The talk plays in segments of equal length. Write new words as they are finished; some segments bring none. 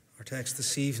text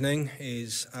this evening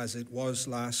is as it was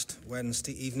last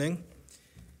Wednesday evening.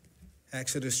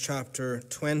 Exodus chapter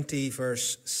 20,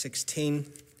 verse 16,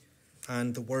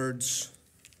 and the words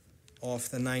of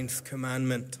the Ninth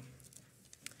Commandment.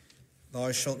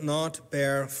 Thou shalt not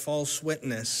bear false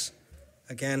witness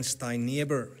against thy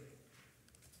neighbor.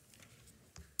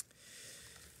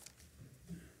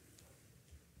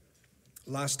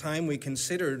 Last time we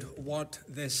considered what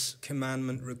this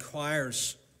commandment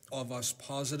requires of us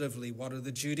positively. What are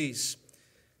the duties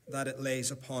that it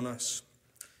lays upon us?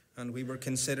 And we were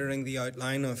considering the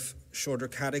outline of Shorter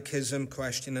Catechism,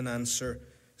 question and answer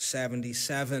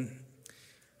 77.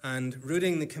 And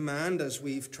rooting the command, as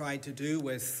we've tried to do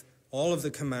with all of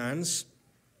the commands,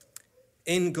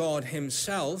 in God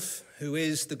himself, who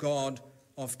is the God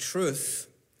of truth,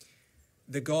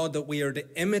 the God that we are to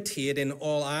imitate in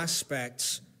all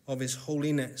aspects of his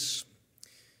holiness.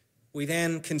 We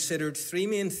then considered three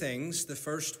main things. The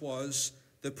first was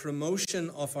the promotion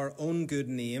of our own good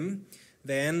name,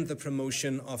 then the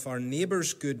promotion of our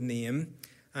neighbour's good name,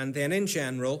 and then in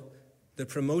general, the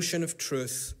promotion of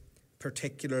truth,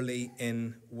 particularly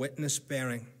in witness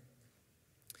bearing.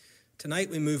 Tonight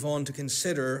we move on to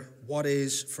consider what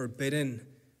is forbidden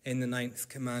in the Ninth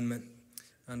Commandment.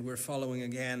 And we're following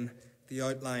again the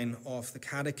outline of the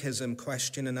Catechism,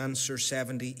 question and answer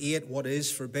 78. What is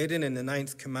forbidden in the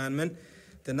Ninth Commandment?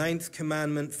 The Ninth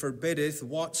Commandment forbiddeth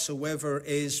whatsoever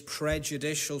is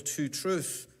prejudicial to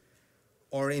truth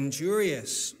or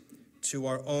injurious to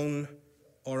our own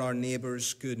or our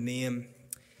neighbour's good name.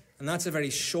 And that's a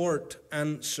very short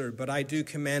answer, but I do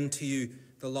commend to you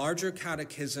the larger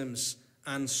Catechism's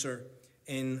answer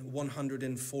in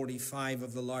 145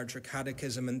 of the larger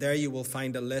Catechism. And there you will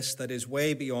find a list that is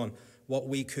way beyond what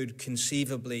we could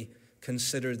conceivably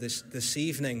consider this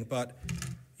evening. But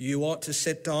you ought to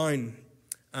sit down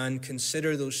and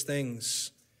consider those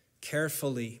things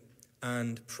carefully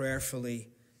and prayerfully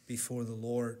before the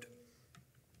Lord.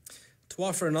 To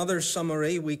offer another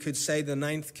summary, we could say the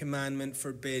Ninth Commandment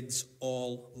forbids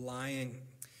all lying.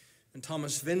 And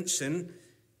Thomas Vincent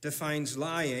defines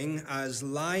lying as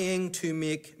lying to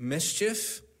make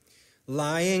mischief,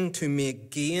 lying to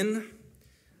make gain,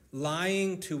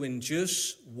 lying to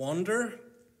induce wonder,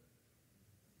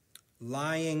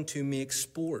 lying to make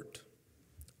sport,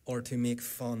 or to make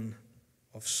fun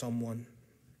of someone.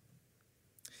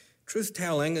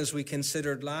 Truth-telling, as we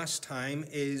considered last time,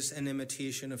 is an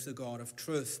imitation of the God of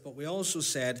truth. But we also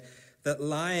said that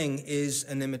lying is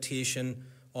an imitation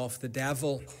of the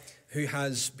devil, who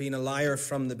has been a liar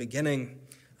from the beginning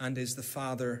and is the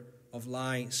father of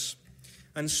lies.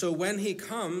 And so when he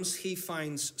comes, he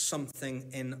finds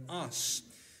something in us,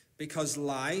 because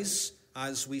lies,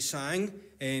 as we sang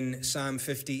in Psalm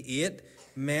 58,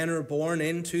 men are born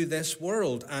into this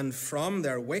world, and from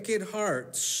their wicked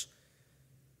hearts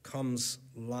comes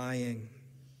lying.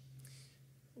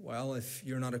 Well, if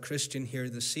you're not a Christian here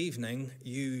this evening,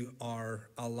 you are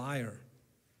a liar.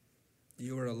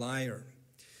 You are a liar.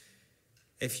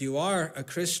 If you are a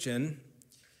Christian,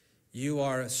 you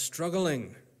are a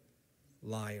struggling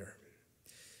liar,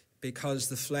 because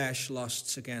the flesh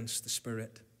lusts against the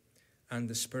Spirit, and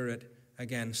the Spirit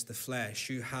against the flesh.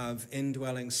 You have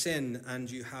indwelling sin,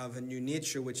 and you have a new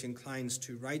nature which inclines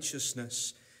to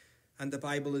righteousness. And the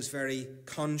Bible is very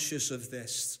conscious of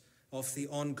this, of the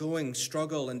ongoing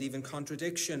struggle and even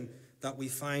contradiction that we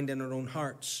find in our own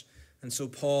hearts. And so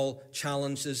Paul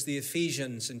challenges the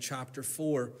Ephesians in chapter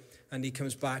 4, and he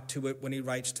comes back to it when he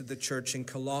writes to the church in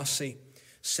Colossae,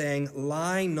 saying,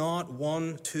 lie not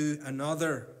one to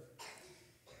another.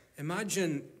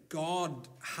 Imagine God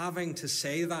having to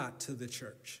say that to the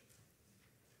church.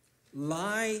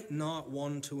 Lie not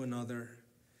one to another,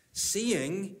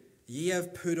 seeing ye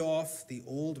have put off the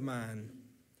old man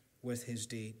with his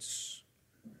deeds.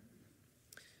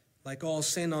 Like all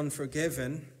sin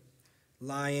unforgiven,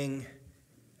 lying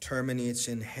terminates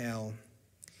in hell,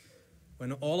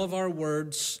 when all of our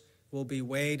words will be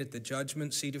weighed at the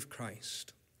judgment seat of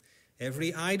Christ.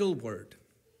 Every idle word,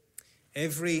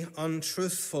 every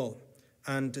untruthful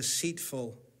and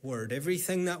deceitful word,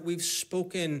 everything that we've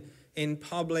spoken in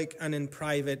public and in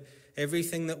private,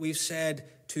 everything that we've said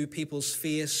to people's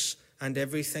face, and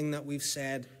everything that we've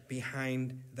said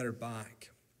behind their back.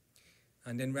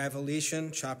 And in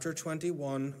Revelation chapter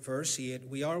 21, verse 8,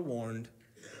 we are warned,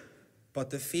 but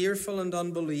the fearful and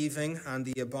unbelieving and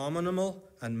the abominable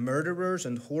and murderers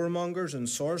and whoremongers and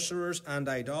sorcerers and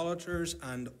idolaters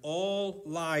and all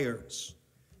liars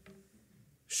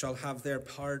shall have their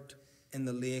part in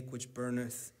the lake which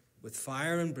burneth with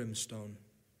fire and brimstone,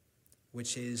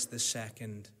 which is the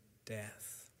second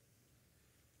death.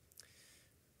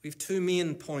 We have two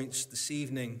main points this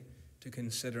evening to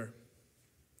consider.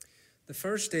 The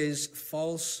first is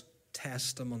false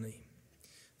testimony.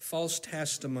 False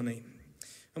testimony.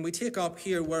 And we take up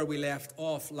here where we left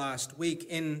off last week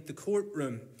in the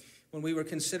courtroom when we were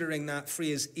considering that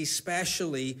phrase,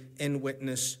 especially in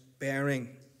witness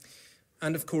bearing.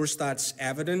 And of course, that's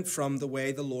evident from the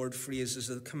way the Lord phrases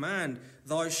the command,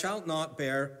 thou shalt not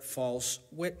bear false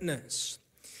witness.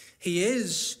 He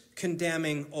is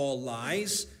condemning all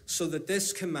lies, so that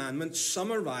this commandment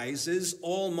summarizes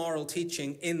all moral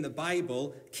teaching in the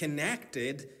Bible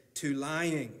connected to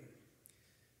lying.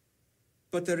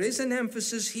 But there is an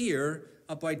emphasis here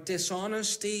about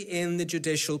dishonesty in the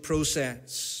judicial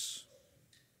process.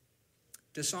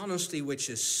 Dishonesty which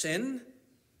is sin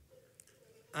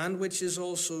and which is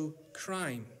also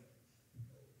crime,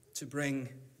 to bring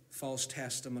false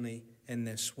testimony in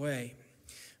this way.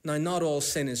 Now, not all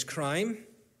sin is crime.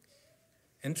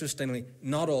 Interestingly,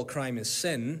 not all crime is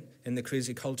sin in the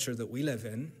crazy culture that we live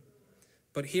in.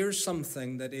 But here's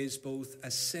something that is both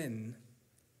a sin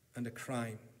and a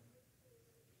crime.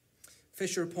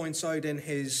 Fisher points out in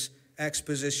his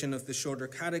exposition of the Shorter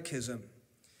Catechism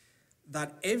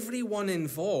that everyone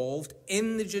involved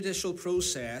in the judicial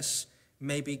process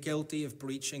may be guilty of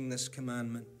breaching this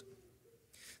commandment.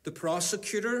 The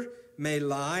prosecutor may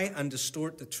lie and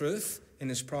distort the truth in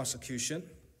his prosecution.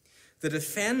 The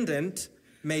defendant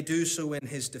may do so in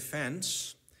his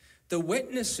defense. The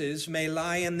witnesses may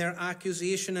lie in their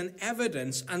accusation and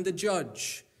evidence, and the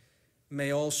judge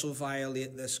may also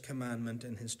violate this commandment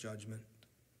in his judgment.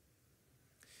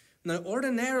 Now,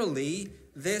 ordinarily,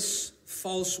 this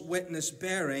false witness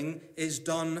bearing is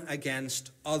done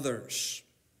against others.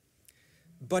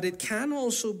 But it can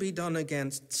also be done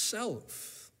against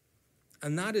self,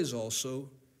 and that is also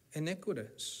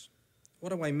iniquitous. What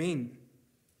do I mean?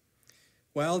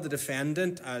 Well, the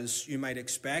defendant, as you might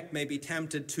expect, may be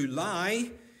tempted to lie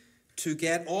to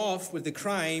get off with the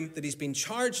crime that he's been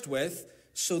charged with,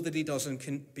 so that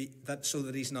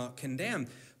he's not condemned.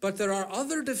 But there are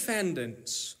other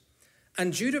defendants,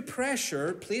 and due to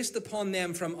pressure placed upon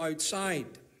them from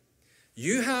outside,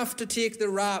 you have to take the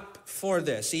rap for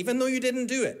this, even though you didn't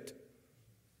do it.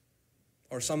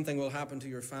 Or something will happen to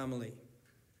your family,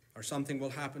 or something will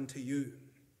happen to you.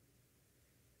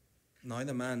 Now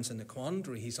the man's in a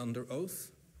quandary. He's under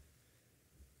oath,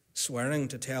 swearing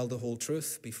to tell the whole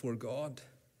truth before God.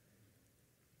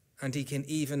 And he can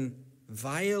even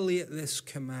violate this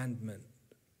commandment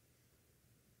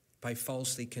by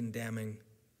falsely condemning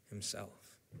himself.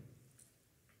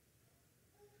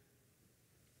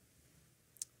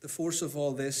 The force of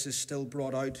all this is still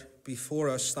brought out before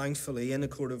us, thankfully, in a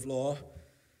court of law,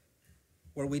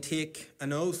 where we take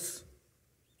an oath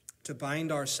to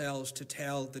bind ourselves to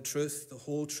tell the truth, the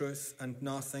whole truth, and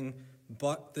nothing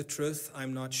but the truth.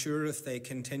 I'm not sure if they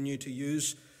continue to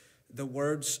use the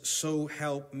words, so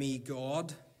help me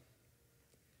God.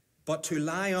 But to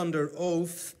lie under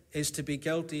oath is to be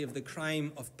guilty of the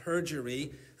crime of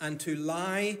perjury, and to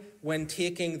lie when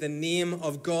taking the name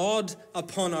of God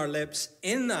upon our lips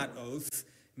in that oath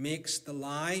makes the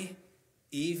lie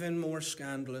even more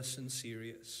scandalous and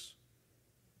serious.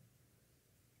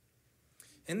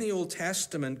 In the Old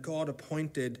Testament, God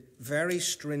appointed very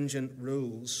stringent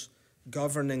rules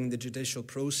governing the judicial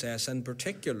process, in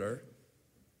particular,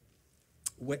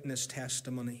 witness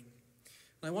testimony.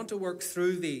 And I want to work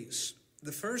through these.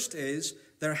 The first is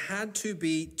there had to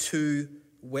be two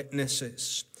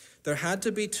witnesses. There had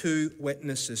to be two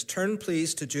witnesses. Turn,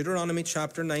 please, to Deuteronomy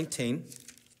chapter 19.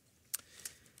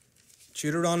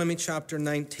 Deuteronomy chapter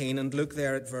 19, and look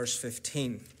there at verse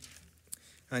 15.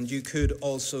 And you could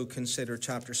also consider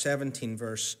chapter 17,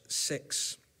 verse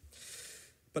 6.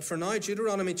 But for now,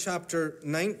 Deuteronomy chapter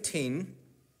 19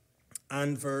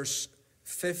 and verse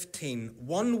 15.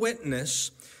 One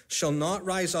witness shall not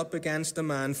rise up against a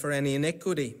man for any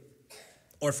iniquity,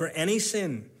 or for any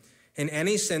sin, in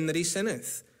any sin that he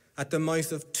sinneth. At the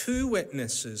mouth of two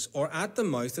witnesses, or at the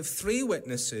mouth of three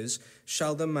witnesses,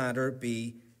 shall the matter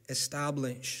be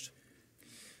established.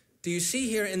 Do you see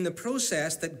here in the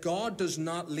process that God does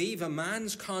not leave a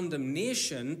man's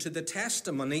condemnation to the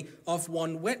testimony of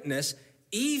one witness,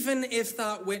 even if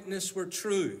that witness were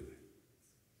true?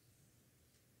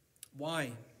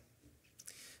 Why?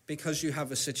 Because you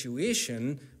have a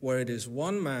situation where it is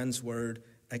one man's word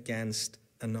against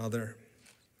another.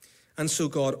 And so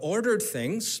God ordered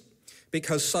things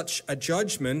because such a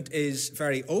judgment is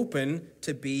very open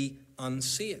to be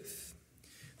unsafe.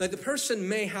 Now, the person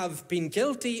may have been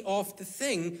guilty of the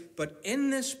thing, but in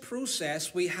this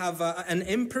process we have an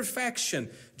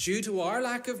imperfection due to our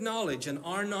lack of knowledge and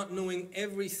our not knowing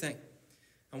everything.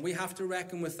 And we have to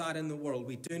reckon with that in the world.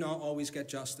 We do not always get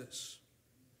justice.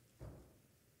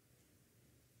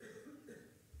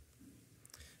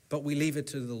 but we leave it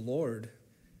to the Lord,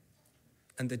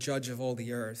 and the judge of all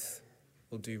the earth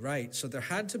will do right. So there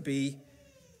had to be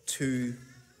 2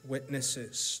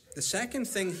 witnesses. The second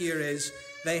thing here is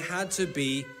they had to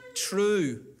be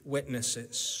true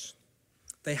witnesses.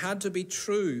 They had to be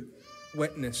true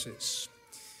witnesses.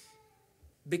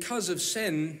 Because of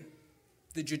sin,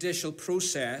 the judicial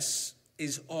process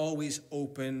is always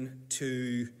open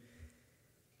to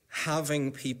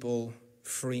having people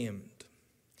framed,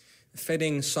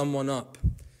 fitting someone up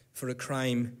for a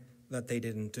crime that they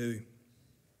didn't do.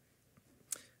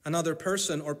 Another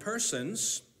person or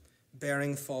persons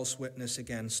bearing false witness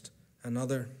against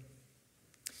another.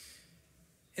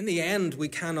 In the end, we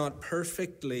cannot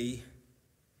perfectly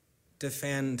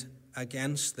defend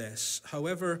against this.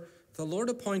 However, the Lord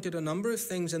appointed a number of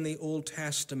things in the Old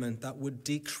Testament that would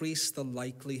decrease the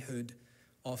likelihood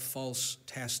of false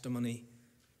testimony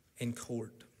in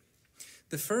court.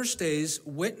 The first is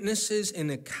witnesses in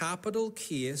a capital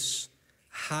case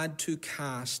had to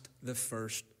cast the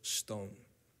first stone.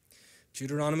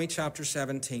 Deuteronomy chapter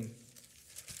 17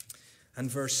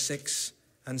 and verse 6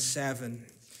 and 7.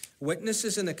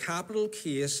 Witnesses in a capital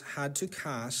case had to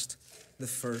cast the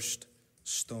first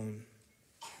stone.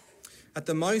 At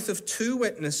the mouth of 2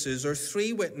 witnesses or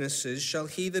 3 witnesses shall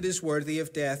he that is worthy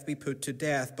of death be put to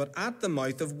death, but at the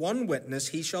mouth of 1 witness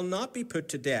he shall not be put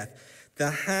to death.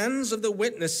 The hands of the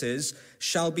witnesses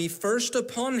shall be first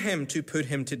upon him to put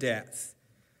him to death,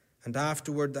 and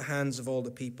afterward the hands of all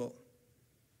the people.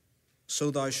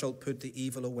 So thou shalt put the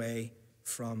evil away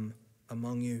from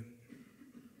among you.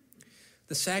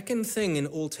 The second thing in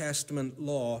Old Testament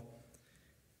law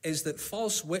is that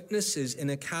false witnesses in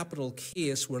a capital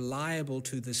case were liable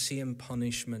to the same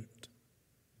punishment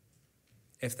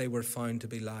if they were found to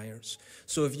be liars.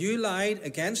 So if you lied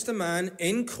against a man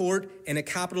in court in a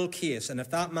capital case, and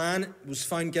if that man was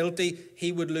found guilty,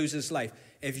 he would lose his life.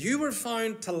 If you were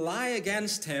found to lie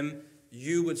against him,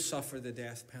 you would suffer the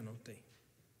death penalty.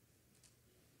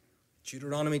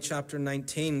 Deuteronomy chapter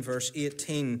 19, verse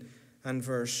 18 and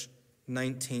verse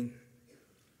 19.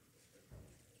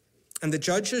 And the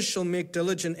judges shall make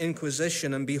diligent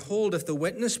inquisition, and behold, if the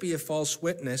witness be a false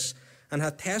witness, and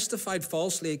hath testified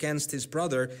falsely against his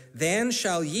brother, then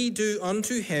shall ye do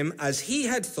unto him as he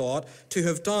had thought to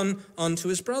have done unto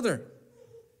his brother.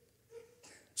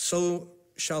 So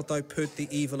shalt thou put the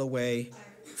evil away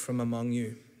from among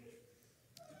you.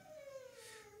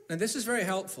 Now this is very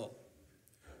helpful,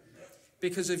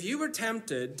 because if you were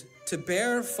tempted to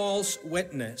bear false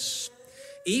witness,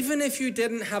 even if you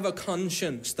didn't have a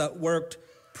conscience that worked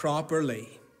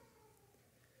properly,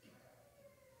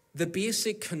 the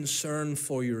basic concern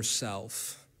for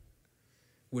yourself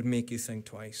would make you think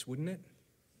twice, wouldn't it?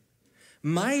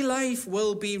 My life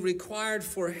will be required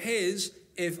for his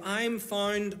if I'm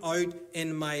found out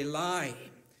in my lie.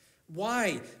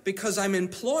 Why? Because I'm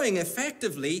employing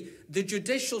effectively the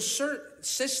judicial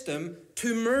system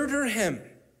to murder him.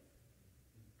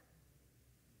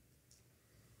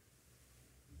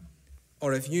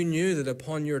 Or if you knew that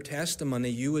upon your testimony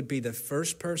you would be the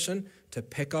first person to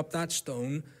pick up that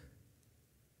stone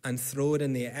and throw it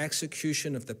in the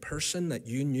execution of the person that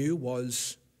you knew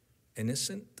was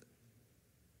innocent.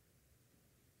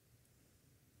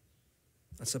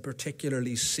 That's a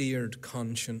particularly seared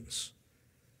conscience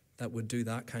that would do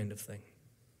that kind of thing.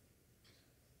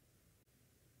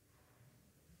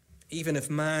 Even if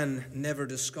man never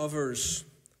discovers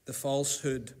the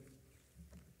falsehood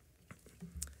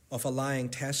of a lying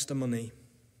testimony,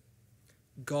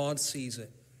 God sees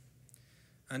it,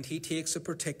 and he takes a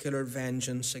particular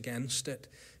vengeance against it.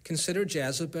 Consider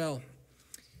Jezebel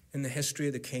in the history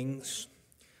of the kings.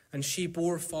 And she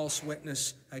bore false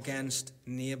witness against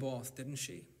Naboth, didn't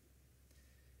she?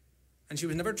 And she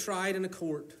was never tried in a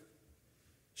court.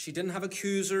 She didn't have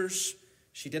accusers.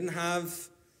 She didn't have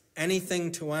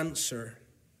anything to answer.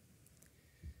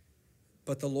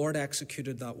 But the Lord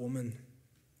executed that woman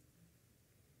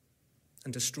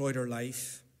and destroyed her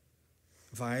life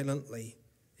violently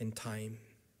in time.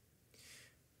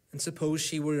 And suppose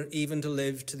she were even to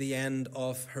live to the end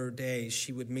of her days,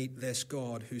 she would meet this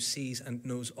God who sees and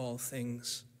knows all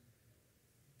things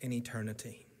in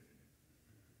eternity.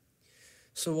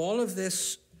 So all of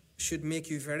this should make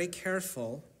you very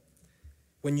careful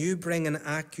when you bring an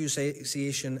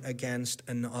accusation against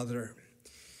another.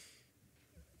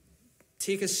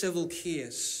 Take a civil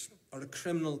case or a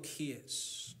criminal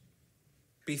case.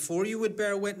 Before you would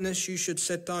bear witness, you should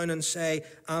sit down and say,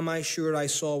 am I sure I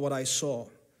saw what I saw?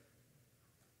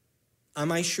 Am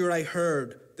I sure I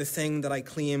heard the thing that I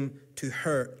claim to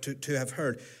have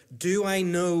heard? Do I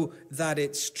know that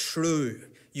it's true?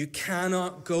 You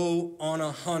cannot go on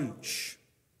a hunch.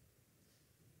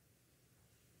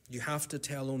 You have to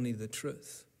tell only the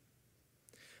truth.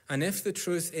 And if the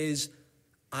truth is,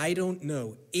 I don't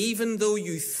know, even though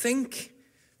you think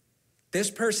this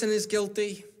person is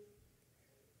guilty,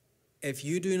 if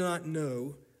you do not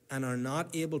know and are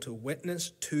not able to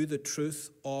witness to the truth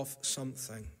of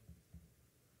something,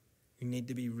 you need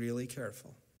to be really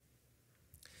careful.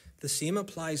 The same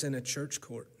applies in a church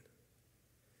court.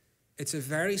 It's a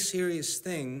very serious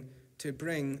thing to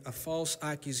bring a false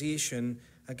accusation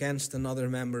against another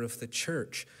member of the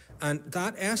church. And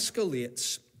that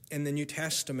escalates in the New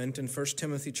Testament in 1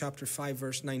 Timothy chapter 5,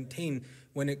 verse 19,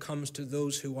 when it comes to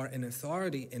those who are in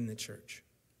authority in the church.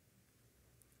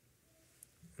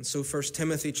 And so 1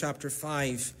 Timothy chapter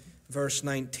 5, verse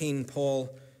 19, Paul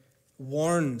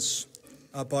warns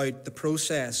about the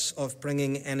process of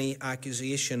bringing any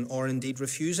accusation, or indeed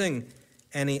refusing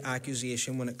any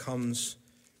accusation when it comes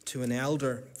to an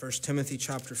elder. 1 Timothy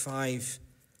chapter 5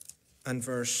 and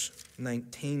verse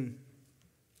 19.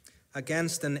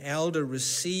 Against an elder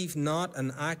receive not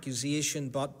an accusation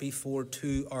but before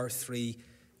 2 or 3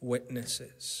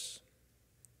 witnesses.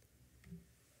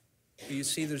 You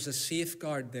see, there's a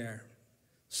safeguard there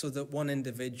so that one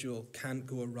individual can't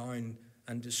go around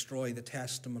and destroy the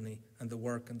testimony and the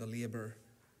work and the labor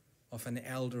of an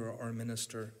elder or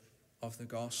minister of the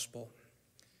gospel.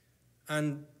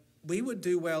 And we would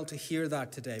do well to hear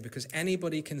that today, because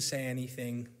anybody can say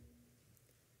anything,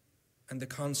 and the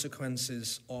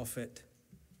consequences of it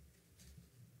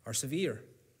are severe.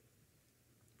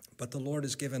 But the Lord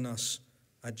has given us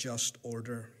a just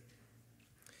order.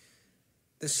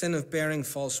 The sin of bearing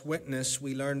false witness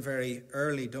we learn very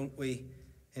early, don't we,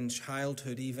 in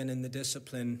childhood, even in the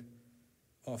discipline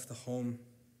of the home.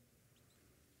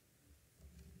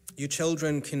 You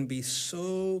children can be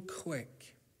so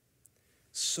quick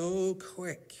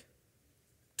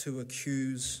to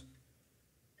accuse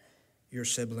your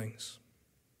siblings.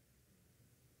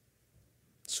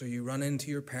 So you run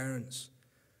into your parents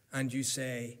and you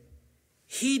say,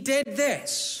 he did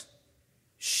this,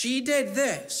 she did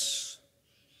this.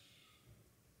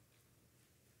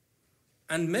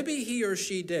 And maybe he or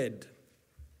she did.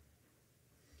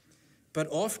 But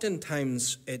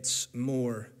oftentimes it's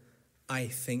more, I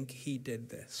think he did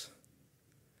this.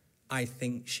 I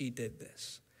think she did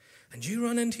this. And you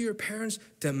run into your parents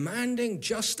demanding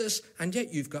justice, and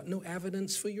yet you've got no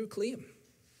evidence for your claim.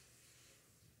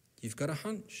 You've got a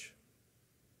hunch.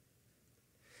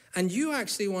 And you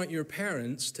actually want your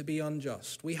parents to be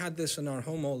unjust. We had this in our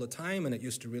home all the time, and it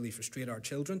used to really frustrate our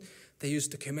children. They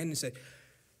used to come in and say,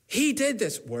 he did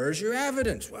this. Where's your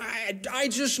evidence? Well, I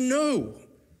just know.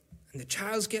 And the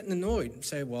child's getting annoyed and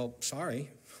say, well, sorry.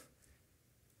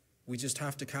 We just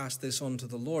have to cast this onto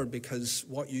the Lord, because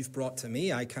what you've brought to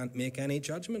me, I can't make any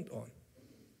judgment on.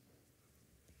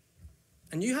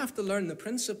 And you have to learn the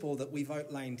principle that we've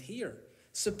outlined here.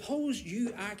 Suppose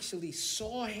you actually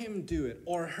saw him do it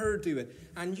or her do it,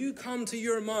 and you come to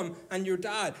your mom and your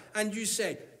dad and you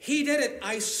say, he did it,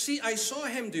 I saw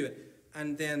him do it.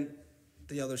 And then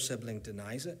the other sibling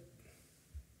denies it.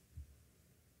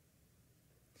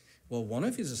 Well, one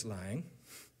of you is lying.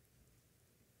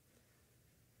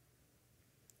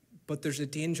 But there's a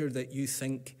danger that you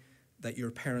think that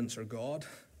your parents are God,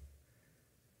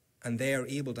 and they are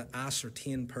able to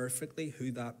ascertain perfectly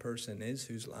who that person is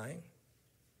who's lying.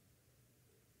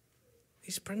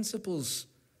 These principles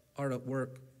are at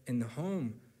work in the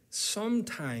home.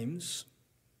 Sometimes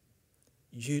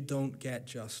you don't get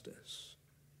justice.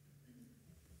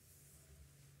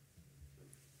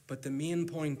 But the main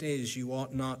point is, you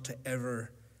ought not to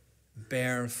ever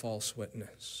bear false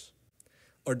witness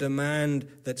or demand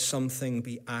that something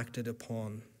be acted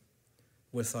upon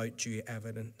without due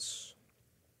evidence.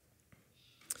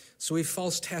 So we have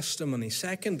false testimony.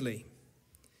 Secondly,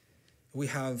 we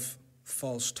have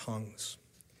false tongues.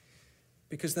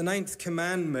 Because the Ninth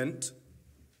Commandment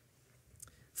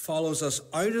follows us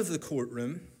out of the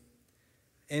courtroom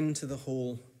into the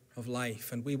whole of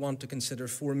life. And we want to consider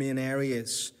 4 main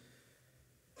areas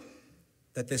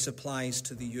that this applies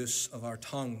to the use of our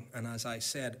tongue. And as I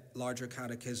said, Larger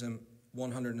Catechism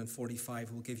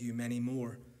 145 will give you many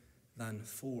more than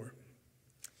 4.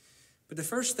 But the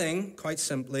first thing, quite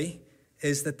simply,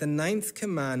 is that the Ninth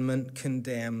Commandment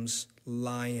condemns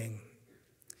lying.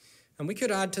 And we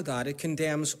could add to that, it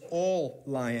condemns all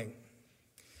lying.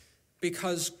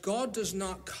 Because God does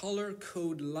not color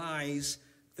code lies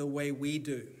the way we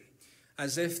do.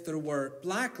 As if there were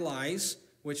black lies,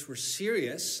 which were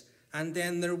serious, and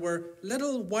then there were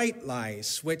little white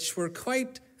lies, which were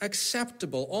quite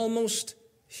acceptable, almost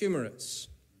humorous.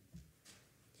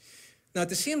 Now, at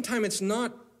the same time, it's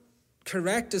not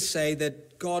correct to say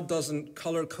that God doesn't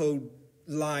color code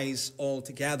lies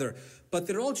altogether, but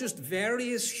they're all just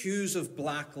various hues of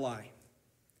black lie.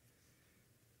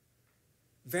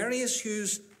 Various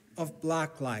hues of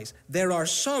black lies. There are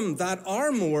some that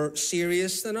are more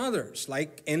serious than others,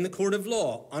 like in the court of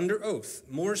law, under oath,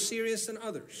 more serious than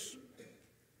others.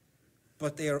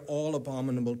 But they are all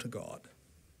abominable to God.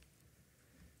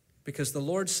 Because the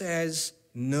Lord says,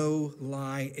 no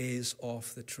lie is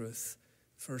of the truth.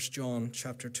 1 John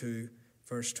chapter 2,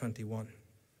 verse 21.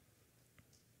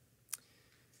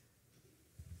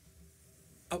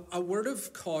 A word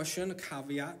of caution, a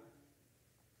caveat,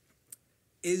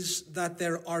 is that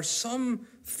there are some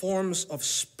forms of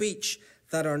speech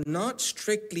that are not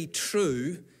strictly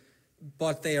true,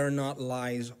 but they are not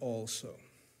lies also.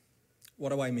 What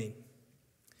do I mean?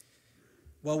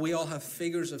 Well, we all have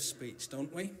figures of speech,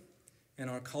 don't we? In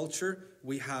our culture,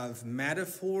 we have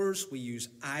metaphors, we use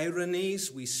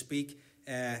ironies, we speak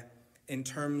in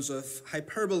terms of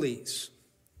hyperboles.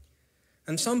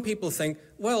 And some people think,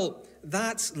 well,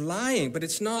 that's lying, but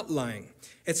it's not lying.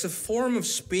 It's a form of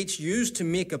speech used to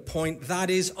make a point that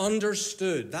is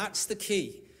understood. That's the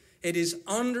key. It is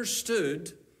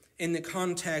understood in the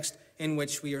context in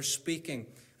which we are speaking.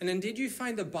 And indeed, you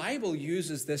find the Bible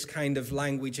uses this kind of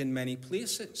language in many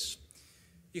places.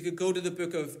 You could go to the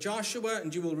book of Joshua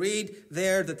and you will read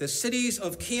there that the cities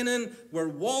of Canaan were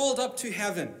walled up to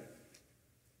heaven.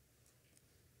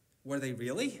 Were they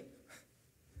really?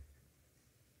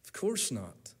 Of course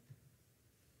not.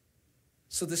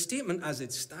 So the statement as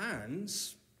it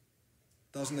stands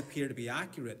doesn't appear to be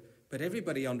accurate, but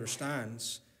everybody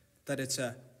understands that it's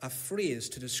a phrase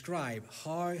to describe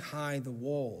how high the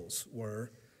walls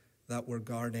were that were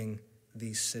guarding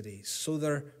these cities. So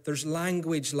there's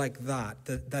language like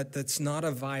that's not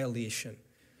a violation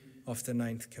of the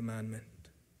Ninth Commandment.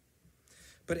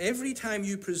 But every time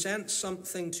you present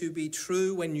something to be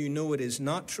true when you know it is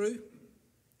not true,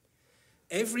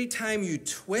 every time you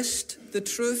twist the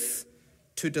truth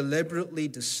to deliberately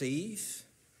deceive,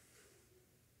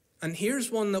 and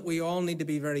here's one that we all need to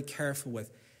be very careful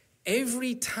with,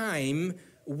 every time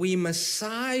we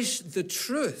massage the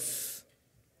truth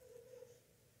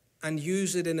and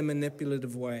use it in a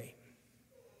manipulative way,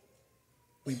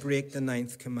 we break the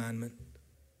Ninth Commandment.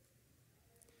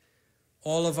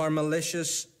 All of our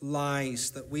malicious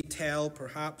lies that we tell,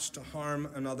 perhaps to harm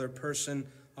another person,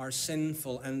 are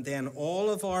sinful. And then all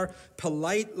of our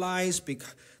polite lies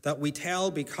that we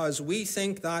tell because we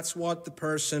think that's what the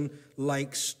person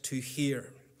likes to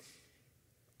hear.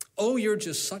 Oh, you're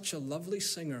just such a lovely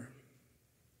singer.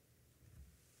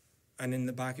 And in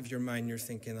the back of your mind, you're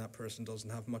thinking that person doesn't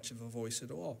have much of a voice at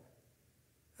all.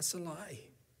 That's a lie.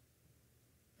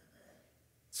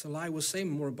 It's a lie. We'll say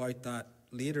more about that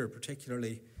later,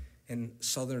 particularly in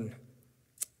Southern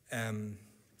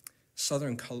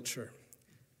culture.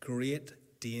 Great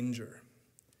danger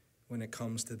when it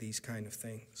comes to these kind of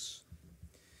things.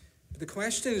 But the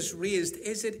question is raised,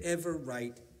 is it ever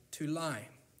right to lie?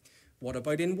 What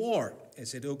about in war?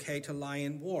 Is it okay to lie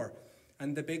in war?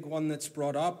 And the big one that's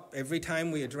brought up every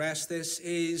time we address this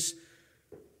is,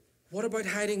 what about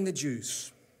hiding the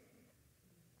Jews?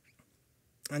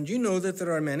 And you know that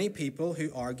there are many people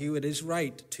who argue it is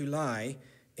right to lie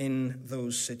in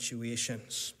those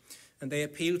situations. And they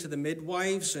appeal to the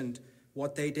midwives and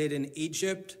what they did in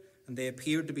Egypt, and they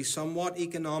appeared to be somewhat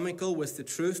economical with the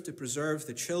truth to preserve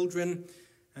the children.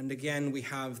 And again, we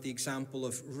have the example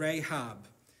of Rahab,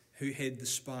 who hid the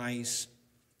spies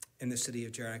in the city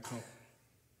of Jericho.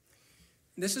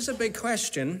 This is a big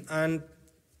question, and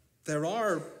there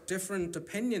are different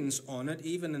opinions on it,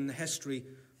 even in the history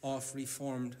of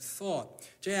Reformed thought.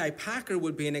 J.I. Packer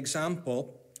would be an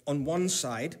example on one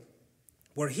side,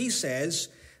 where he says,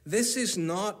 this is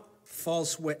not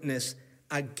false witness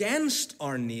against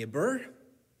our neighbor,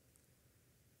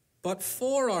 but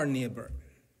for our neighbor.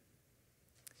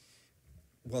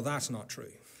 Well, that's not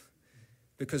true,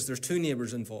 because there's two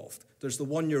neighbors involved. There's the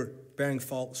one you're bearing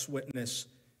false witness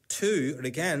to or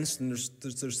against, and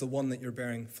there's the one that you're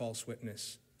bearing false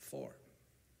witness for.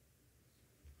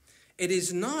 It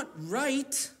is not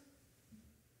right,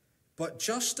 but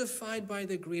justified by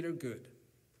the greater good.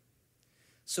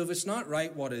 So if it's not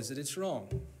right, what is it? It's wrong.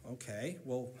 Okay,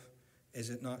 well, is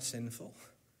it not sinful?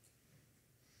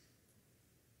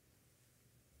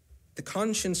 The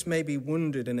conscience may be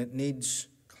wounded and it needs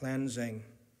cleansing.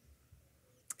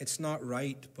 It's not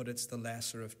right, but it's the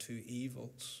lesser of two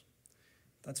evils.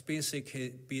 That's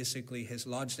basically his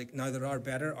logic. Now, there are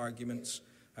better arguments,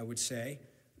 I would say.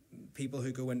 People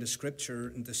who go into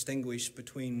Scripture and distinguish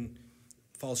between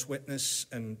false witness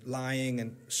and lying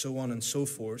and so on and so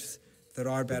forth. There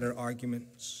are better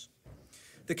arguments.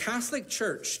 The Catholic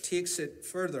Church takes it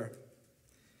further.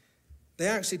 They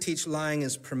actually teach lying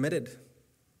is permitted.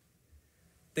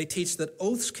 They teach that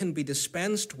oaths can be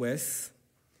dispensed with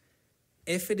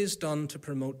if it is done to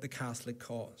promote the Catholic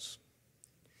cause.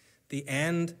 The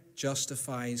end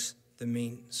justifies the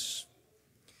means.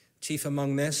 Chief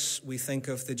among this, we think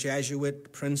of the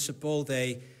Jesuit principle.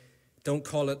 They don't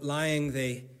call it lying,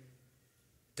 they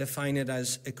define it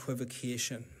as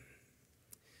equivocation.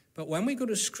 But when we go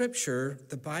to Scripture,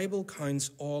 the Bible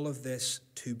counts all of this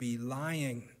to be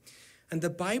lying. And the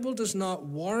Bible does not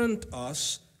warrant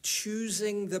us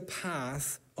choosing the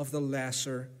path of the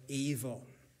lesser evil.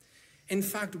 In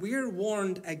fact, we are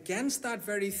warned against that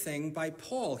very thing by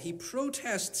Paul. He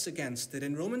protests against it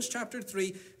in Romans chapter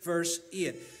 3, verse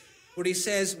 8, where he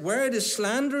says, where it is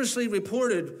slanderously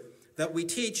reported that we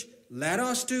teach, let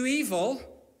us do evil,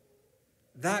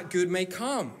 that good may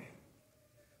come.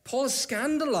 Paul is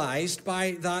scandalized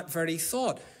by that very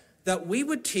thought, that we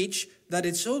would teach that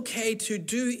it's okay to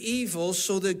do evil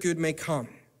so that good may come.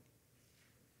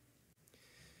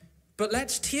 But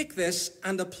let's take this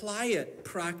and apply it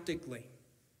practically.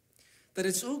 That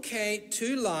it's okay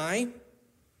to lie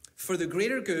for the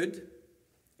greater good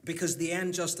because the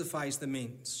end justifies the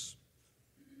means.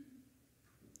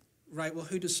 Right, well,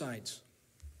 who decides?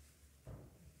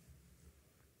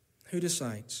 Who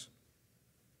decides?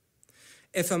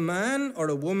 If a man or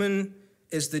a woman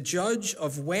is the judge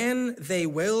of when they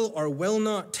will or will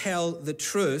not tell the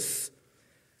truth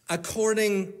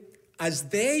according as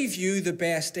they view the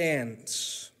best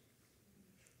ends,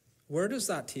 where does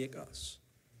that take us?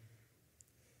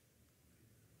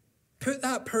 Put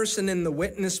that person in the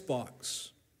witness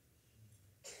box.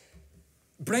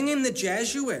 Bring in the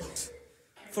Jesuit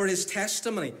for his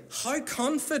testimony. How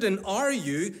confident are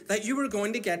you that you are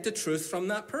going to get the truth from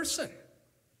that person?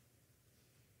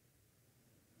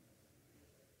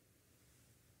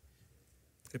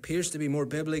 It appears to be more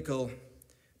biblical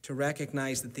to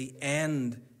recognize that the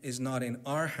end is not in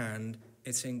our hand,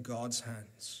 it's in God's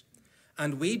hands.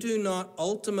 And we do not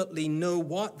ultimately know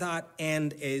what that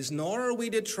end is, nor are we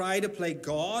to try to play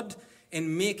God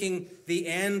in making the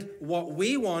end what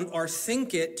we want or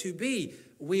think it to be.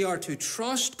 We are to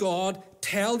trust God,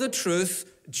 tell the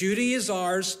truth, duty is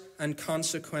ours, and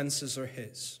consequences are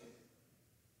his.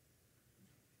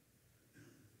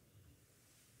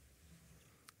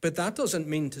 But that doesn't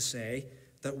mean to say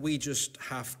that we just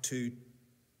have to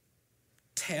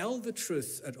tell the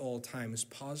truth at all times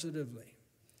positively.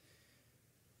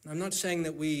 I'm not saying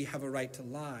that we have a right to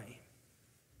lie,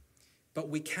 but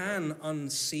we can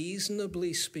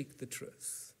unseasonably speak the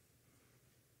truth.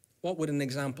 What would an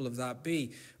example of that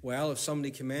be? Well, if somebody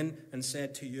came in and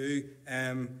said to you,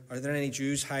 are there any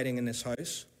Jews hiding in this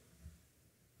house?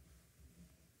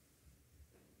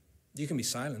 You can be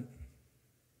silent.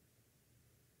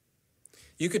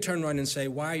 You could turn around and say,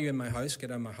 why are you in my house?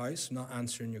 Get out of my house. I'm not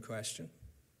answering your question.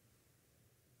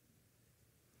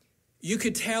 You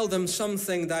could tell them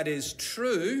something that is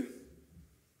true,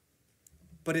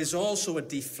 but is also a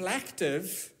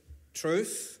deflective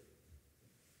truth,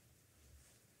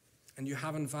 and you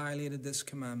haven't violated this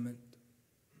commandment.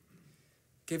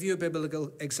 Give you a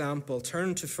biblical example.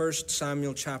 Turn to 1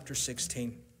 Samuel chapter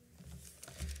 16.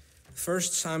 1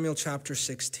 Samuel chapter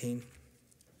 16.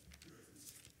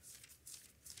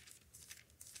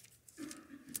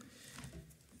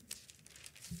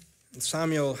 And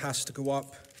Samuel has to go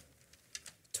up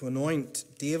to anoint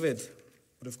David,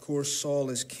 but of course Saul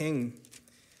is king,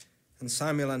 and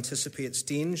Samuel anticipates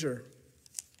danger.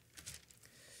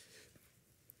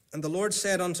 And the Lord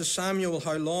said unto Samuel,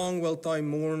 how long wilt thou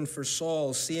mourn for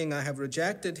Saul, seeing I have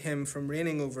rejected him from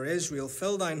reigning over Israel?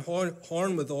 Fill thine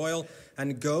horn with oil,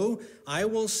 and go. I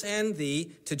will send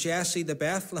thee to Jesse the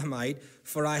Bethlehemite,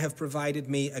 for I have provided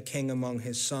me a king among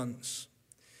his sons.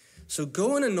 So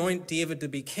go and anoint David to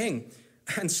be king.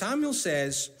 And Samuel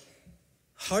says,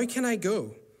 how can I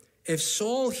go? If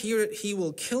Saul hear it, he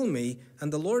will kill me.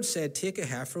 And the Lord said, take a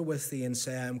heifer with thee and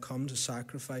say, I am come to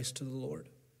sacrifice to the Lord.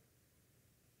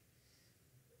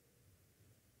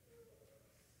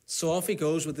 So off he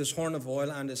goes with his horn of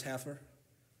oil and his heifer.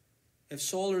 If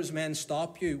Saul or his men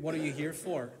stop you, what are you here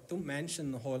for? Don't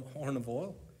mention the horn of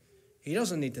oil. He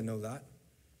doesn't need to know that.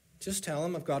 Just tell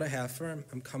him, I've got a heifer,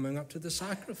 I'm coming up to the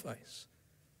sacrifice.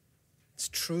 It's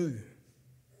true.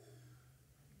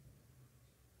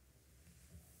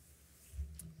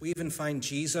 We even find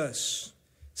Jesus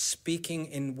speaking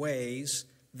in ways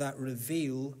that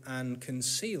reveal and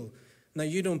conceal. Now,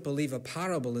 you don't believe a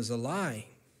parable is a lie.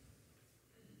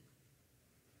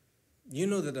 You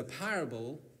know that a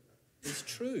parable is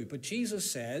true, but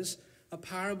Jesus says a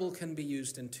parable can be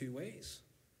used in two ways.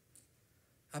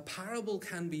 A parable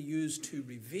can be used to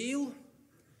reveal,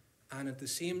 and at the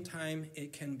same time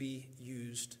it can be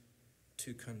used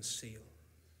to conceal.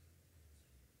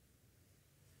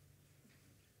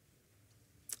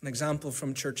 An example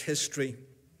from church history: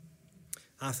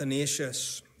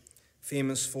 Athanasius,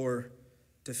 famous for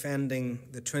defending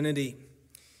the Trinity,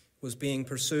 was being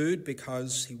pursued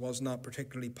because he was not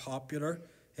particularly popular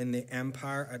in the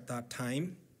empire at that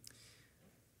time.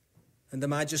 And the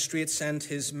magistrate sent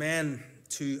his men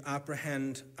to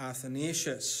apprehend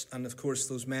Athanasius. And of course,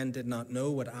 those men did not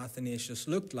know what Athanasius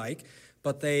looked like,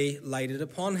 but they lighted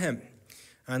upon him.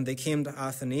 And they came to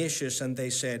Athanasius and they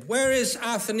said, "Where is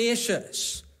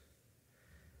Athanasius?"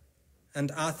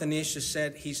 And Athanasius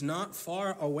said, "He's not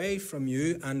far away from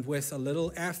you, and with a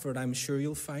little effort, I'm sure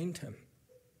you'll find him."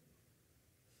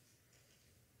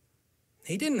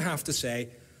 He didn't have to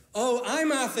say, "Oh,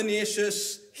 I'm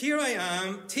Athanasius, here I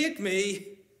am, take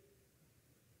me."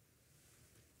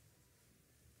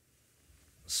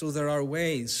 So there are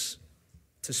ways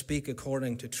to speak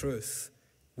according to truth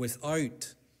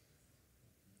without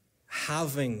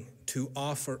having to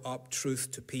offer up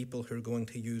truth to people who are going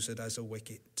to use it as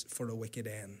for a wicked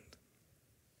end.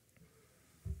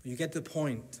 You get the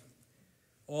point.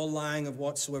 All lying of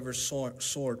whatsoever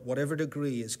sort, whatever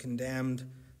degree, is condemned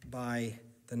by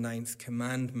the Ninth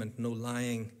Commandment. No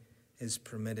lying is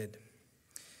permitted.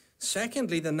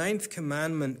 Secondly, the Ninth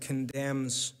Commandment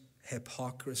condemns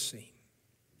hypocrisy.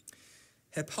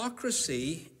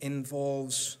 Hypocrisy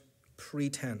involves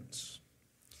pretense.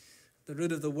 The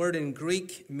root of the word in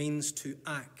Greek means to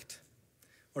act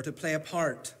or to play a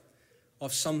part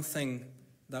of something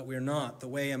that we're not. The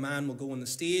way a man will go on the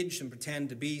stage and pretend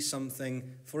to be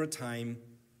something for a time,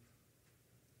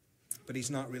 but he's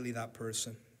not really that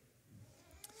person.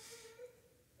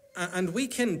 And we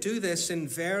can do this in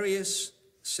various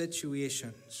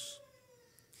situations.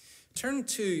 Turn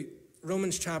to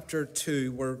Romans chapter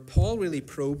 2, where Paul really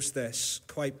probes this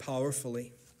quite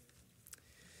powerfully.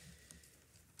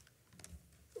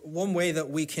 One way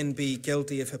that we can be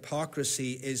guilty of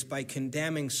hypocrisy is by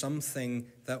condemning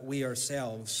something that we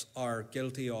ourselves are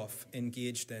guilty of,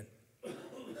 engaged in.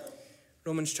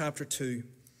 Romans chapter 2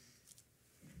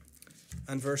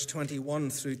 and verse 21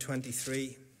 through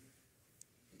 23.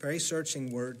 Very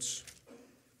searching words.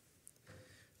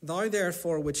 "Thou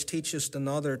therefore which teachest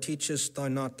another, teachest thou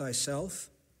not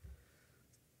thyself?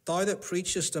 Thou that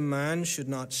preachest a man should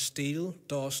not steal,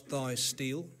 dost thou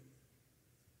steal?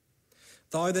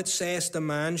 Thou that sayest a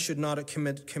man should not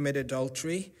commit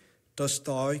adultery, dost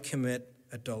thou commit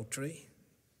adultery?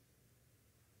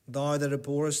 Thou that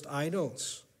abhorrest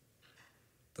idols,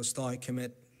 dost thou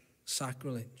commit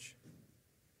sacrilege?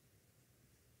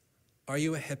 Are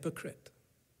you a hypocrite?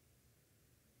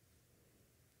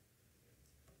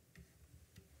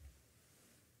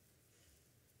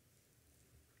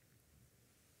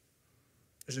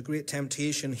 There's a great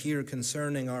temptation here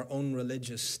concerning our own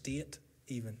religious state,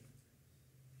 even,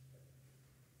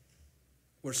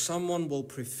 where someone will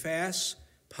profess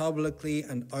publicly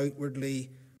and outwardly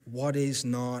what is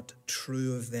not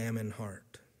true of them in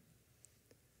heart,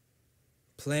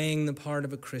 playing the part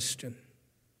of a Christian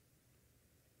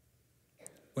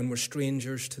when we're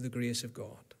strangers to the grace of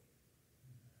God,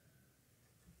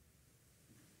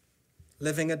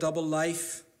 living a double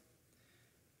life,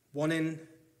 one in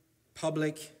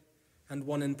public and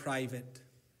one in private,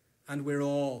 and we're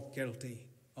all guilty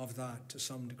of that to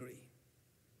some degree.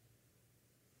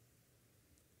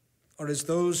 Or as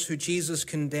those who Jesus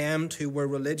condemned, who were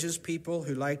religious people,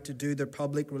 who liked to do their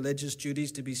public religious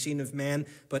duties to be seen of men,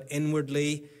 but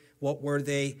inwardly, what were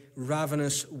they?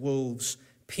 Ravenous wolves,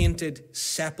 painted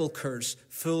sepulchres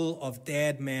full of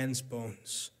dead men's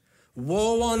bones.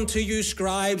 Woe unto you,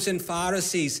 scribes and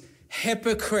Pharisees,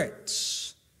 hypocrites!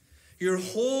 Your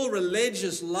whole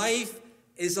religious life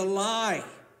is a lie.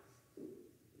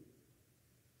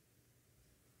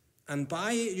 And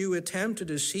by it you attempt to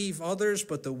deceive others,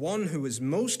 but the one who is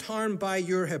most harmed by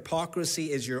your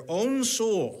hypocrisy is your own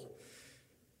soul.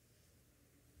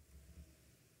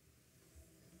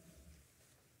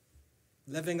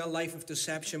 Living a life of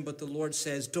deception, but the Lord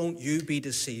says, don't you be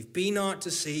deceived. Be not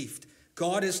deceived.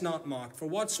 God is not mocked. For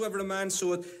whatsoever a man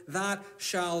soweth, that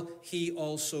shall he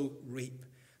also reap.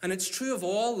 And it's true of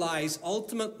all lies,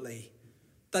 ultimately,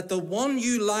 that the one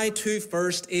you lie to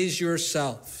first is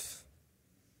yourself.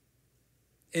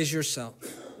 Is yourself.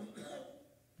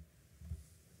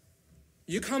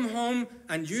 You come home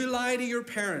and you lie to your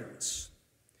parents.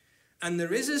 And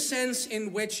there is a sense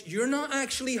in which you're not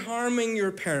actually harming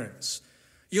your parents.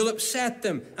 You'll upset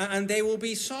them and they will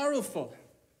be sorrowful.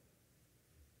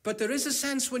 But there is a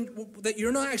sense that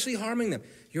you're not actually harming them.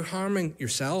 You're harming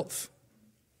yourself.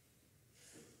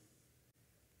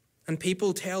 And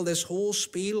people tell this whole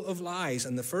spiel of lies,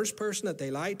 and the first person that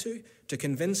they lie to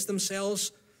convince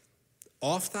themselves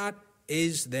of that,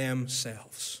 is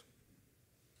themselves.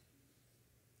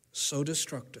 So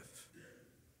destructive.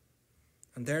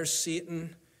 And there's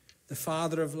Satan, the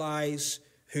father of lies,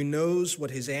 who knows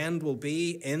what his end will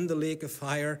be in the lake of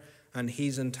fire, and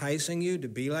he's enticing you to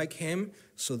be like him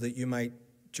so that you might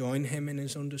join him in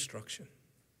his own destruction.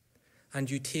 And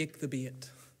you take the bait.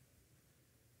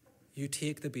 You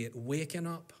take the bait, waking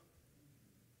up.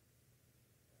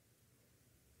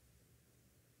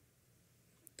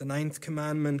 The Ninth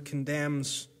Commandment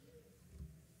condemns,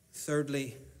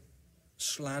 thirdly,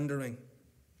 slandering.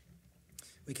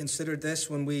 We considered this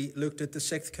when we looked at the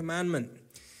Sixth Commandment.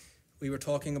 We were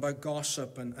talking about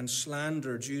gossip and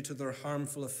slander due to their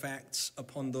harmful effects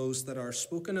upon those that are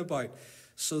spoken about,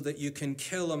 so that you can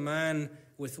kill a man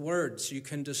with words, you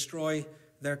can destroy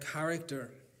their character.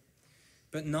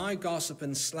 But now gossip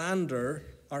and slander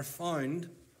are found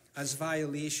as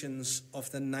violations of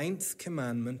the Ninth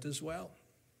Commandment as well,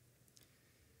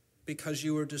 because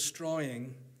you are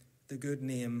destroying the good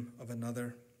name of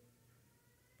another.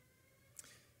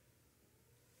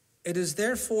 It is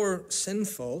therefore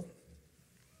sinful,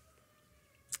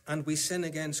 and we sin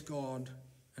against God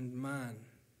and man.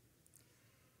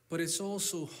 But it's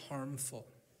also harmful.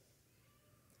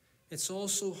 It's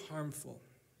also harmful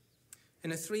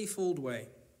in a threefold way.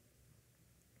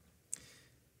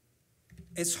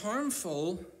 It's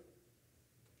harmful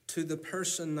to the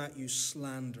person that you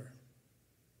slander.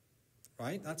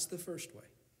 Right? That's the first way.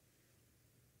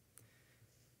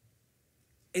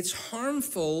 It's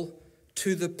harmful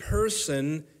to the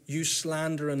person you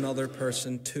slander another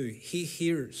person to. He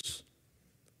hears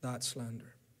that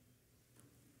slander.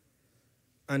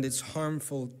 And it's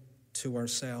harmful to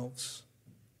ourselves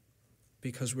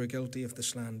because we're guilty of the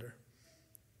slander.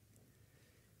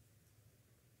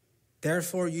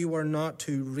 Therefore, you are not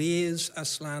to raise a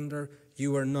slander.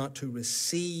 You are not to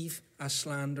receive a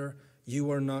slander.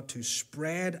 You are not to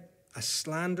spread a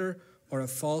slander or a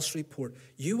false report.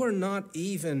 You are not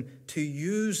even to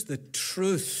use the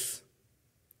truth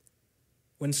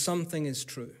when something is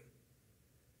true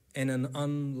in an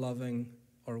unloving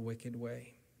or wicked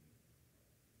way.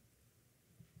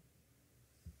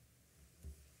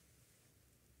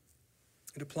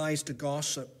 It applies to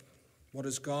gossip. What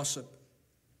is gossip?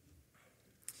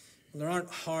 Well, there aren't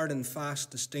hard and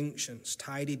fast distinctions,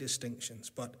 tidy distinctions,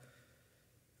 but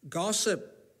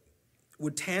gossip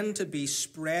would tend to be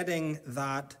spreading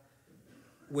that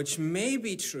which may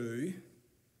be true,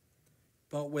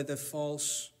 but with a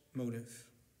false motive.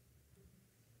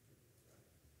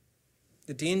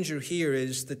 The danger here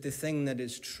is that the thing that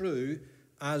is true,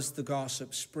 as the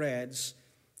gossip spreads,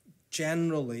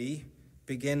 generally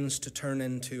begins to turn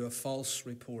into a false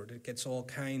report. It gets all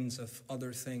kinds of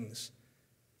other things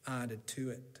added to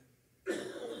it.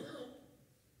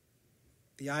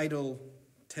 The idle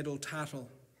tittle-tattle,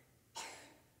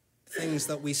 things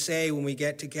that we say when we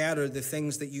get together, the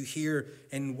things that you hear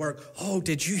in work. Oh,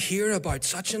 did you hear about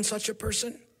such and such a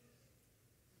person?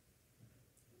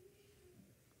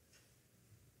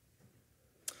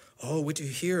 Oh, would you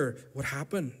hear what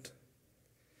happened?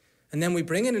 And then we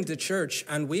bring it into church,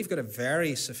 and we've got a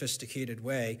very sophisticated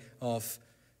way of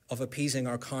appeasing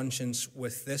our conscience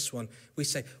with this one. We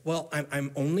say, well,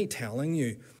 I'm only telling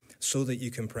you so that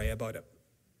you can pray about it.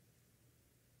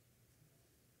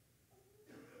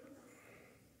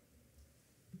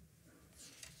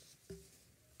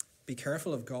 Be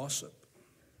careful of gossip.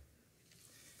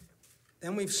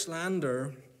 Then we've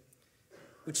slander,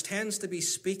 which tends to be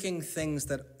speaking things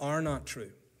that are not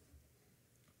true,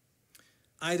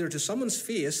 either to someone's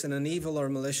face in an evil or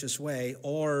malicious way,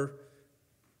 or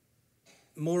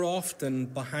more often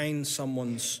behind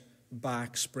someone's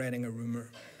back, spreading a rumor.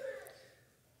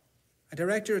 I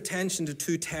direct your attention to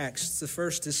two texts. The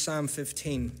first is Psalm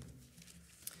 15.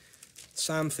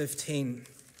 Psalm 15.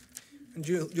 And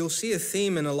you'll see a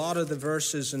theme in a lot of the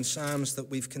verses and Psalms that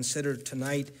we've considered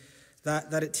tonight,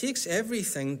 that it takes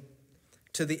everything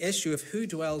to the issue of who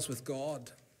dwells with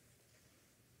God.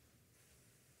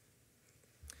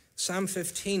 Psalm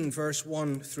 15, verse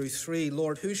 1 through 3,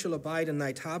 Lord, who shall abide in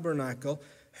thy tabernacle?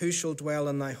 Who shall dwell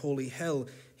in thy holy hill?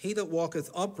 He that walketh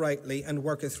uprightly and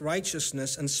worketh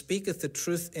righteousness and speaketh the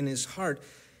truth in his heart.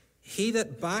 He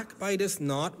that backbiteth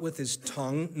not with his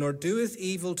tongue, nor doeth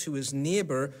evil to his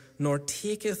neighbor, nor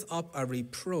taketh up a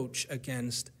reproach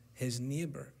against his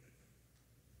neighbor.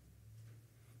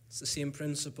 It's the same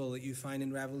principle that you find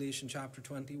in Revelation chapter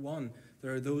 21.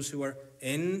 There are those who are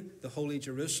in the holy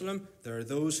Jerusalem. There are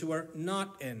those who are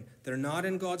not in. They're not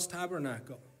in God's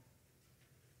tabernacle.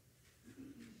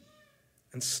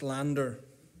 And slander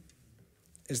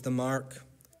is the mark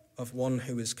of one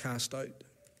who is cast out.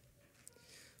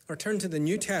 Or turn to the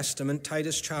New Testament,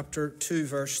 Titus chapter 2,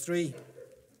 verse 3.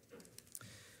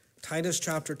 Titus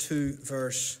chapter 2,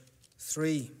 verse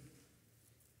 3.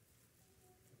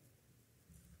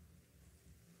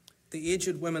 The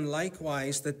aged women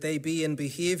likewise, that they be in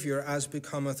behavior as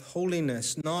becometh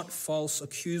holiness, not false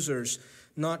accusers,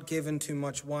 not given to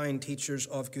much wine, teachers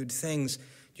of good things. Do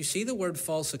you see the word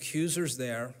false accusers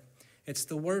there? It's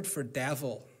the word for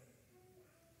devil.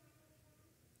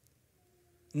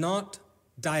 Not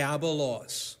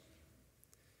diabolos.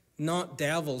 Not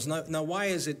devils. Now why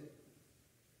is it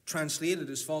translated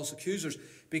as false accusers?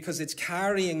 Because it's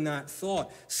carrying that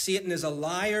thought. Satan is a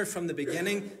liar from the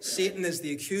beginning. Satan is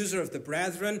the accuser of the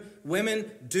brethren.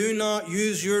 Women, do not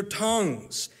use your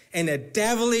tongues in a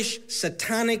devilish,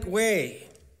 satanic way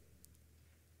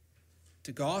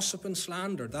to gossip and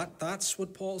slander. That's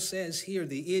what Paul says here.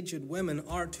 The aged women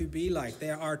are to be like.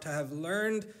 They are to have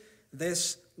learned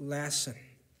this lesson.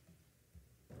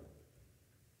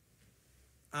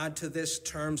 Add to this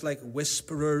terms like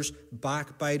whisperers,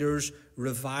 backbiters,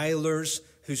 revilers,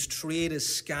 whose trade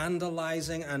is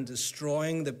scandalizing and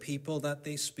destroying the people that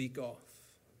they speak of.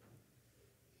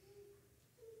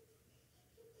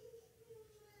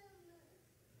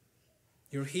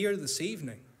 You're here this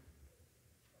evening.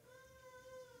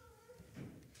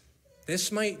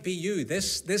 This might be you.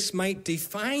 This might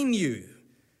define you.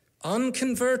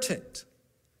 Unconverted.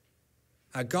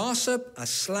 A gossip, a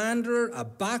slanderer, a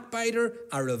backbiter,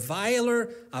 a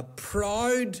reviler, a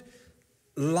proud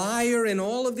liar in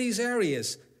all of these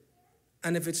areas.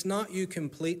 And if it's not you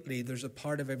completely, there's a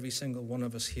part of every single one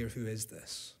of us here who is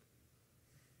this.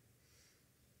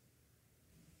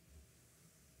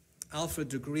 Alfred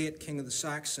the Great, king of the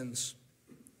Saxons,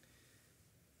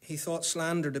 he thought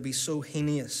slander to be so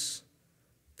heinous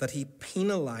that he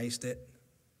penalized it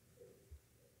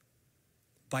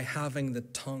by having the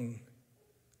tongue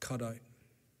cut out,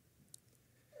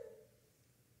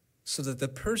 so that the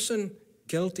person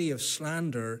guilty of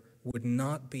slander would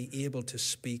not be able to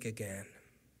speak again.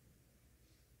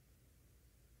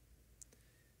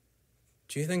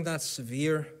 Do you think that's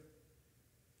severe?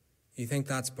 You think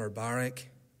that's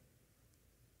barbaric?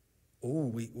 Oh,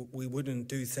 we wouldn't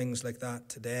do things like that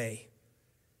today.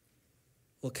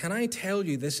 Well, can I tell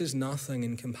you, this is nothing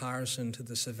in comparison to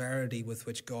the severity with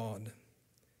which God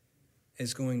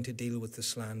is going to deal with the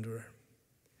slanderer.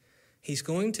 He's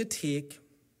going to take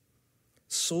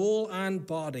soul and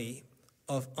body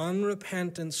of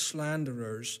unrepentant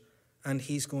slanderers, and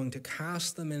he's going to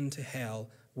cast them into hell,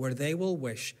 where they will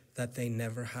wish that they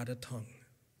never had a tongue.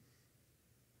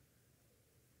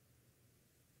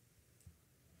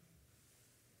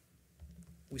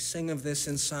 We sing of this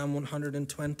in Psalm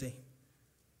 120.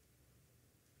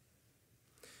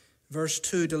 Verse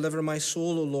 2, deliver my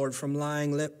soul, O Lord, from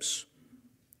lying lips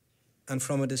and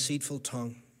from a deceitful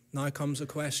tongue. Now comes a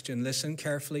question. Listen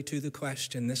carefully to the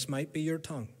question. This might be your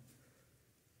tongue.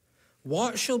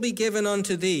 What shall be given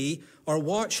unto thee, or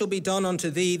what shall be done unto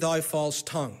thee, thou false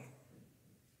tongue?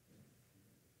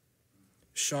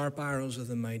 Sharp arrows of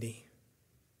the mighty,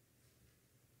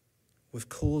 with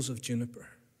coals of juniper.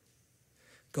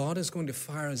 God is going to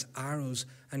fire his arrows,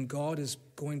 and God is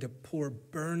going to pour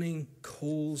burning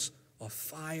coals of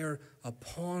fire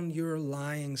upon your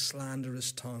lying,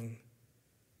 slanderous tongue,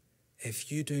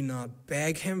 if you do not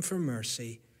beg him for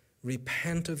mercy,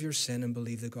 repent of your sin, and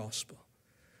believe the gospel.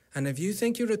 And if you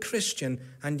think you're a Christian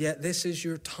and yet this is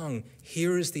your tongue,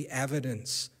 here is the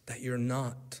evidence that you're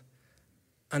not.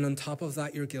 And on top of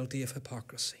that, you're guilty of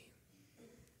hypocrisy.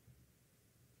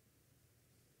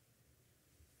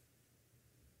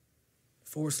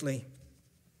 Fourthly,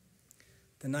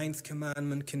 the Ninth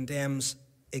Commandment condemns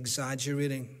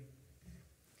exaggerating.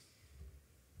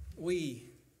 We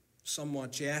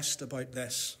somewhat jest about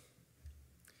this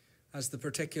as the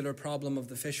particular problem of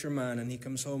the fisherman, and he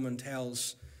comes home and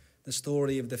tells the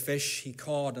story of the fish he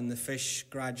caught, and the fish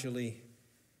gradually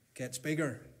gets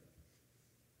bigger.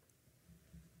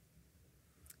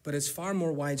 But it's far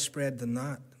more widespread than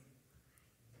that.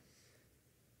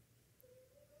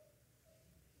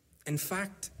 In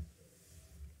fact,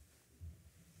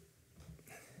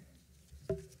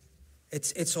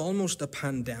 it's almost a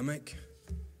pandemic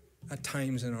at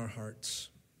times in our hearts.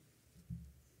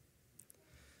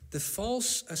 The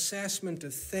false assessment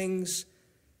of things,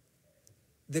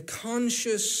 the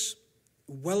conscious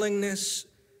willingness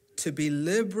to be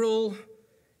liberal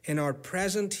in our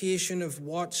presentation of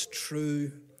what's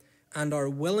true, and our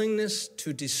willingness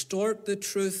to distort the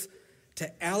truth,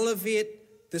 to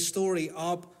elevate the story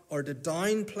up or to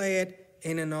downplay it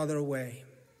in another way.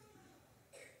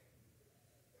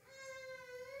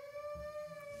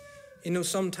 You know,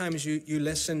 sometimes you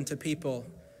listen to people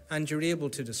and you're able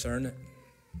to discern it.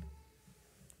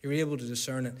 You're able to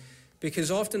discern it.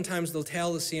 Because oftentimes they'll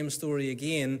tell the same story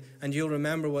again and you'll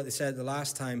remember what they said the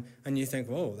last time and you think,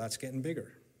 whoa, that's getting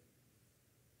bigger.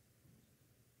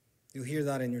 You'll hear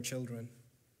that in your children.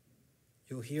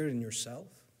 You'll hear it in yourself.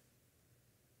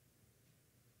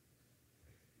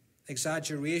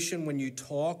 Exaggeration when you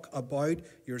talk about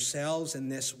yourselves in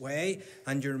this way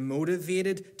and you're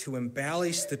motivated to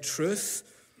embellish the truth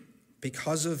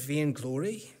because of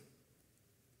vainglory.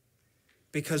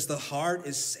 Because the heart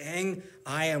is saying,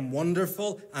 I am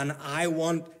wonderful and I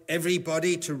want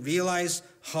everybody to realize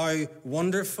how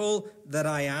wonderful that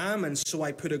I am. And so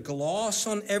I put a gloss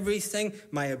on everything,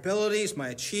 my abilities, my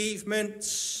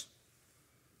achievements,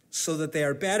 so that they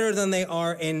are better than they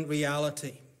are in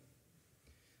reality.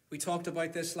 We talked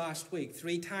about this last week.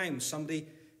 3 times somebody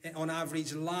on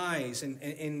average lies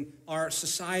in our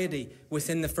society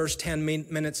within the first 10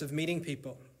 minutes of meeting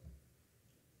people.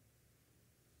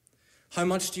 How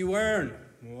much do you earn?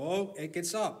 Whoa, it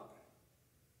gets up.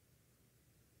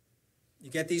 You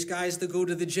get these guys that go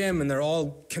to the gym and they're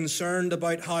all concerned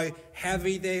about how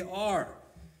heavy they are.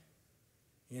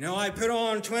 You know, I put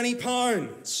on 20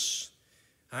 pounds.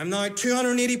 I'm now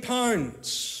 280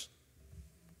 pounds.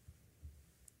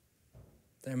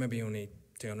 They're maybe only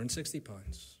 260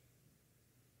 pounds.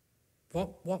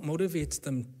 What motivates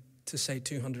them to say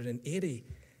 280?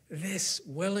 This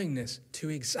willingness to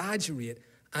exaggerate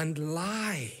and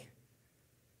lie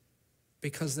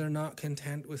because they're not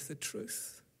content with the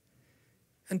truth.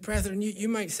 And brethren, you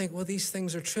might think, well, these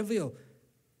things are trivial.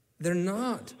 They're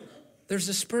not. There's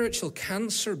a spiritual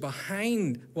cancer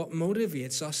behind what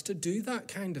motivates us to do that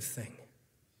kind of thing.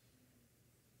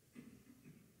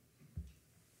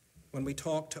 When we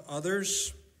talk to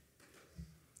others,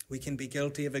 we can be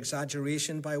guilty of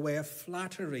exaggeration by way of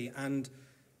flattery and,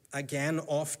 again,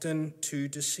 often to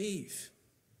deceive.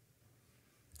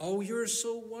 Oh, you're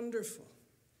so wonderful.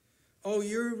 Oh,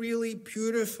 you're really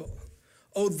beautiful.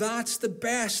 Oh, that's the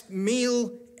best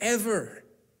meal ever.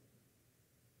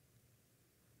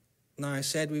 Now, I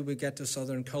said we would get to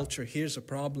Southern culture. Here's a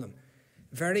problem.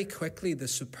 Very quickly, the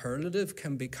superlative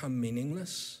can become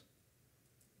meaningless.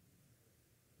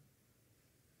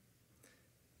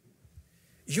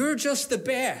 You're just the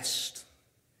best.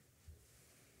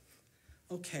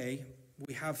 Okay,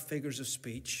 we have figures of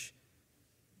speech.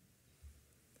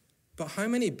 But how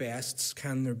many bests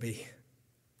can there be?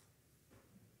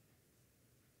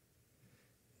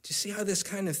 Do you see how this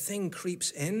kind of thing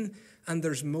creeps in and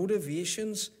there's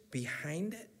motivations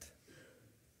behind it?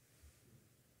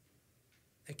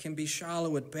 It can be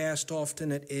shallow at best.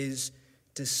 Often it is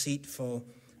deceitful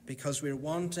because we're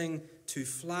wanting to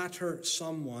flatter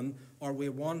someone or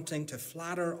we're wanting to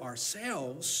flatter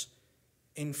ourselves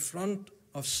in front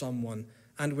of someone.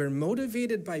 And we're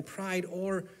motivated by pride,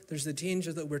 or there's the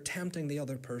danger that we're tempting the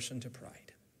other person to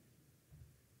pride.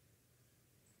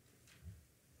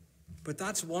 But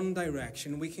that's one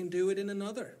direction. We can do it in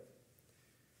another.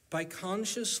 By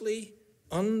consciously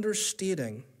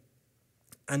understating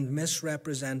and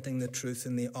misrepresenting the truth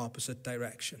in the opposite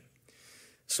direction.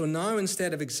 So now,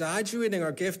 instead of exaggerating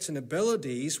our gifts and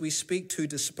abilities, we speak too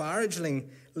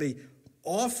disparagingly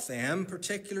of them,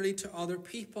 particularly to other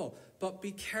people. But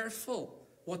be careful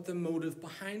what the motive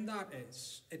behind that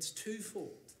is. It's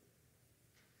twofold.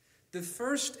 The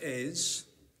first is,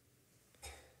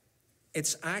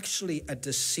 it's actually a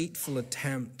deceitful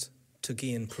attempt to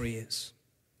gain praise.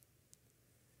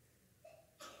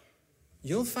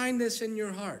 You'll find this in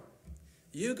your heart.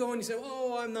 You go and you say,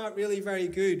 oh, I'm not really very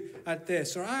good at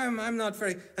this, or I'm not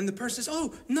very, and the person says,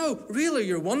 oh, no, really,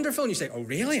 you're wonderful. And you say, oh,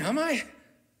 really, am I?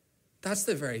 That's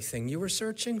the very thing you were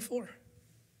searching for.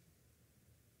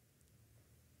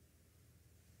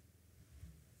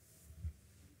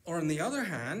 Or on the other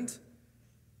hand,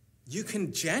 you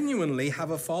can genuinely have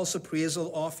a false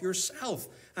appraisal of yourself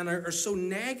and are so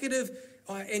negative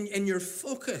in your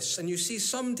focus, and you see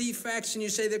some defects and you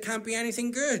say there can't be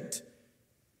anything good.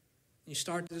 You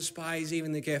start to despise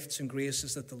even the gifts and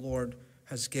graces that the Lord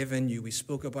has given you. We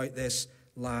spoke about this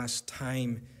last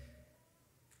time.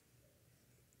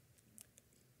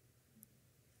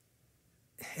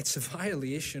 It's a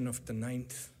violation of the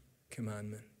Ninth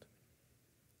Commandment.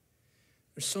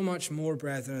 There's so much more,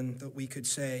 brethren, that we could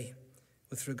say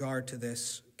with regard to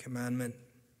this commandment.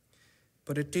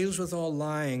 But it deals with all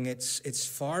lying. It's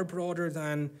far broader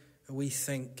than we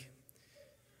think.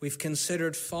 We've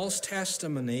considered false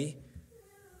testimony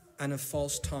and a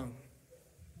false tongue.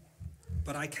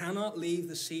 But I cannot leave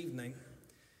this evening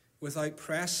without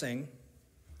pressing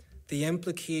the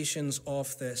implications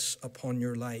of this upon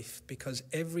your life, because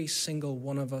every single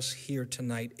one of us here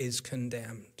tonight is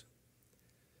condemned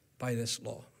by this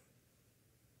law.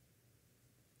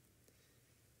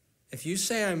 If you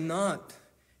say I'm not,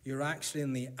 you're actually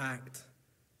in the act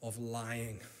of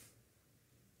lying.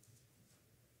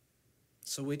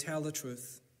 So we tell the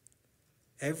truth.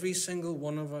 Every single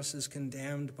one of us is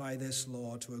condemned by this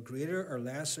law to a greater or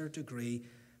lesser degree,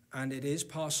 and it is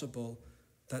possible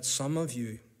that some of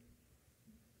you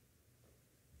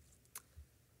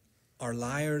are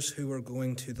liars who are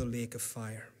going to the lake of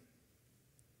fire.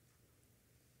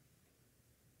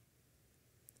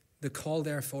 The call,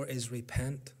 therefore, is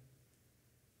repent.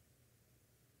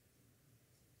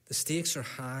 The stakes are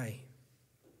high.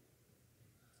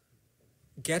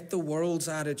 Get the world's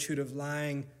attitude of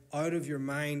lying out of your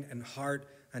mind and heart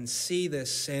and see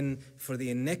this sin for the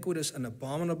iniquitous and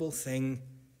abominable thing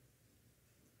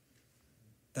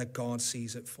that God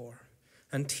sees it for.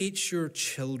 And teach your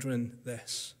children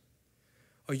this.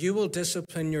 Or you will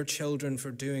discipline your children for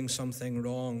doing something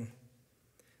wrong.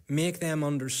 Make them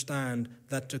understand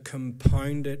that to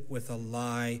compound it with a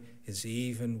lie is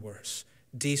even worse.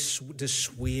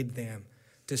 Dissuade them.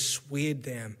 Dissuade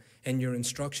them in your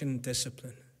instruction and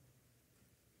discipline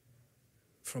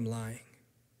from lying.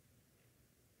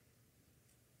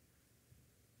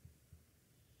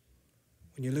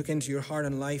 When you look into your heart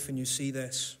and life and you see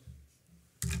this,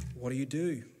 what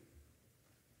do?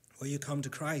 Well, you come to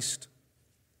Christ.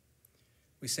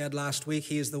 We said last week,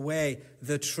 he is the way,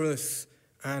 the truth,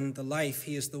 and the life.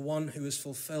 He is the one who has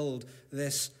fulfilled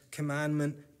this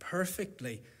commandment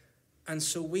perfectly. And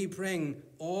so we bring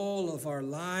all of our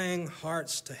lying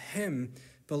hearts to him,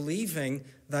 believing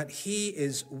that he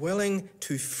is willing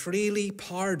to freely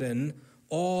pardon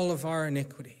all of our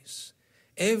iniquities.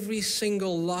 Every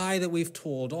single lie that we've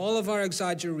told, all of our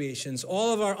exaggerations,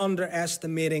 all of our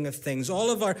underestimating of things,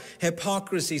 all of our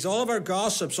hypocrisies, all of our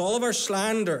gossips, all of our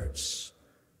slanders.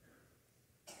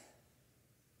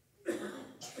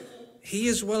 He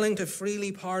is willing to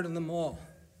freely pardon them all.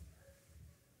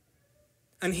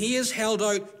 And he is held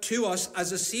out to us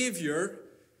as a Savior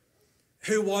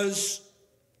who was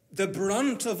the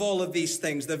brunt of all of these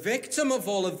things, the victim of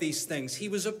all of these things. He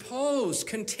was opposed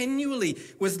continually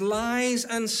with lies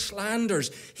and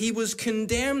slanders. He was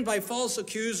condemned by false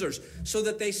accusers so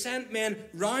that they sent men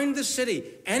round the city.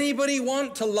 Anybody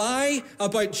want to lie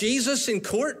about Jesus in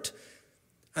court?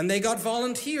 And they got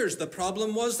volunteers. The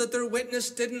problem was that their witness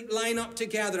didn't line up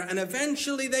together. And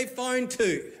eventually they found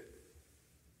two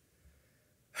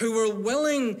who were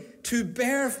willing to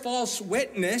bear false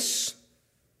witness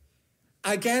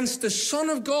against the Son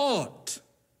of God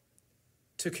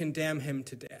to condemn him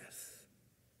to death.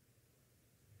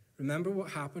 Remember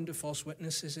what happened to false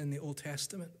witnesses in the Old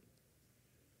Testament?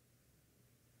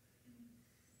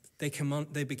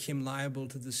 They became liable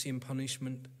to the same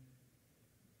punishment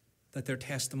that their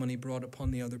testimony brought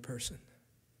upon the other person.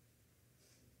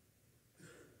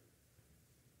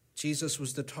 Jesus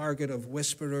was the target of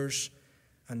whisperers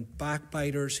and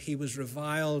backbiters. He was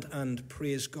reviled, and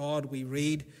praise God, we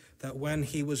read that when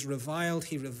he was reviled,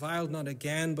 he reviled not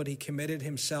again, but he committed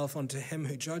himself unto him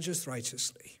who judgeth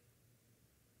righteously.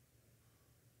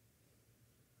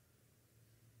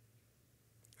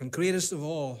 And greatest of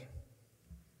all,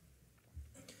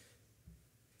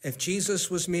 if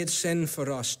Jesus was made sin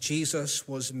for us, Jesus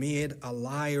was made a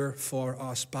liar for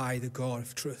us by the God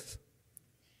of truth.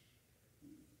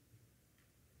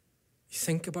 You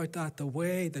think about that, the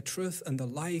way, the truth, and the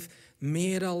life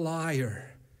made a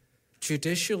liar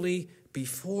judicially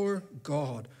before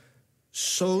God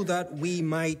so that we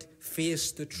might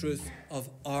face the truth of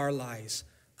our lies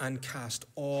and cast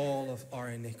all of our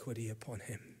iniquity upon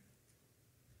him.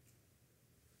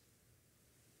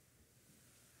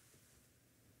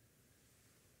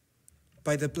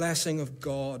 By the blessing of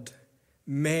God,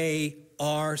 may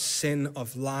our sin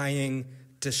of lying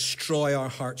destroy our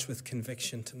hearts with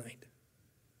conviction tonight.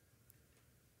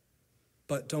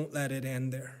 But don't let it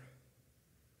end there.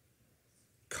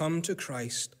 Come to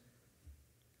Christ,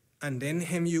 and in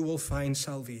him you will find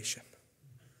salvation.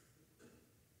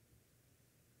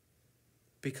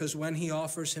 Because when he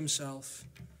offers himself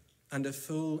and a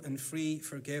full and free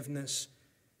forgiveness,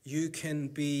 you can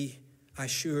be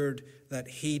assured that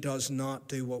he does not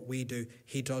do what we do.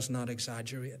 He does not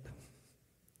exaggerate.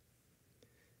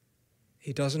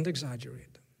 He doesn't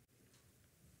exaggerate.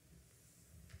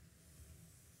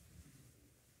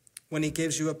 When he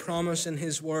gives you a promise in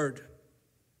his word,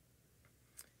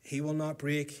 he will not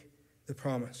break the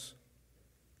promise.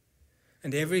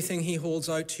 And everything he holds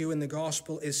out to you in the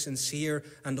gospel is sincere,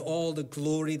 and all the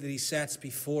glory that he sets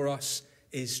before us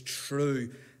is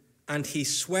true. and he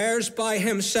swears by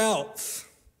himself.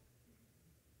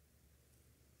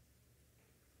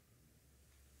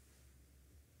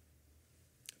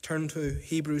 Turn to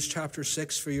Hebrews chapter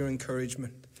 6 for your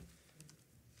encouragement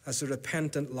as a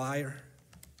repentant liar.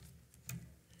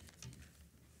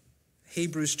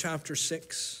 Hebrews chapter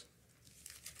 6.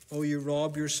 Oh, you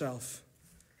rob yourself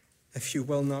if you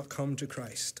will not come to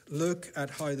Christ. Look at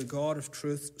how the God of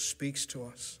truth speaks to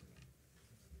us.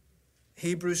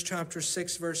 Hebrews chapter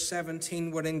 6 verse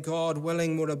 17, wherein God,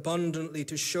 willing more abundantly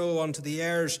to show unto the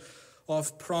heirs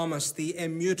of promise the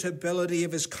immutability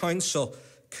of his counsel,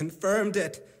 confirmed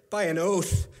it by an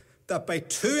oath, that by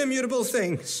two immutable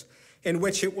things, in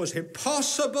which it was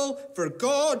impossible for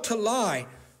God to lie,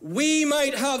 we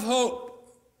might have hope,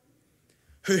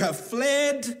 who have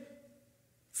fled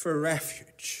for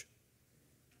refuge,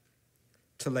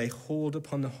 to lay hold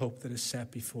upon the hope that is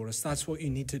set before us. That's what you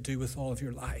need to do with all of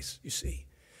your lies, you see.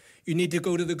 You need to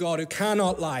go to the God who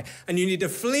cannot lie, and you need to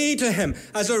flee to him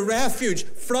as a refuge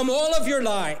from all of your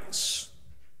lies,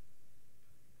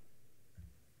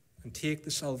 and take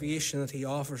the salvation that he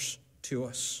offers to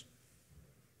us.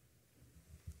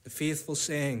 The faithful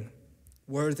saying,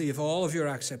 worthy of all of your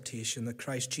acceptation, that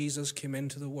Christ Jesus came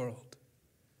into the world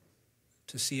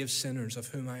to save sinners, of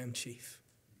whom I am chief.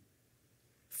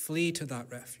 Flee to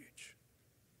that refuge.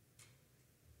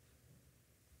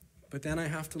 But then I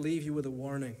have to leave you with a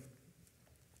warning.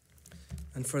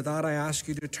 And for that I ask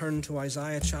you to turn to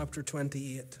Isaiah chapter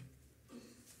 28.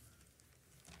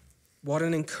 What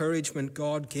an encouragement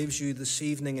God gives you this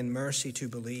evening in mercy to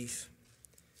believe.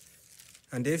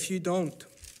 And if you don't,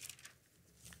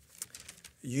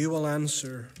 you will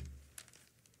answer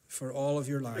for all of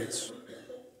your lies.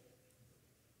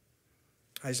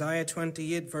 Isaiah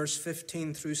 28 verse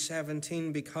 15 through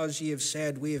 17, because ye have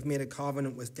said, we have made a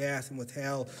covenant with death, and with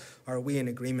hell are we in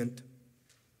agreement.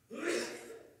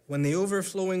 When the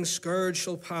overflowing scourge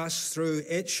shall pass through,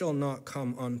 it shall not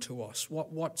come unto us.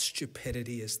 What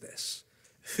stupidity is this?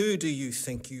 Who do you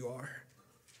think you are?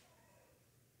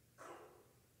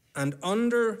 And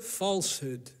under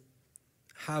falsehood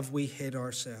have we hid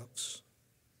ourselves.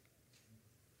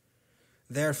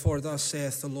 Therefore thus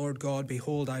saith the Lord God,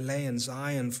 behold, I lay in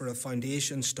Zion for a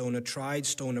foundation stone, a tried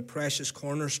stone, a precious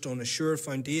cornerstone, a sure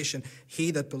foundation.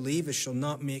 He that believeth shall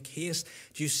not make haste.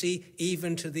 Do you see,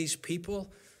 even to these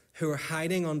people who are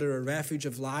hiding under a refuge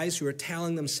of lies, who are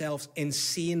telling themselves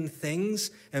insane things,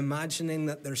 imagining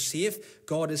that they're safe,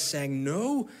 God is saying,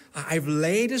 no, I've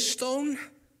laid a stone.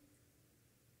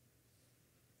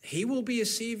 He will be a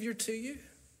savior to you.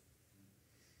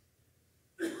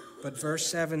 But verse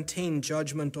 17,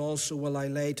 judgment also will I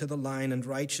lay to the line, and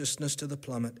righteousness to the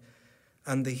plummet.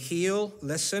 And the heel,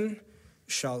 listen,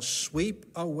 shall sweep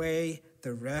away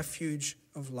the refuge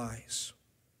of lies.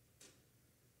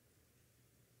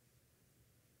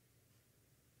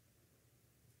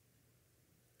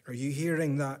 Are you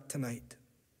hearing that tonight?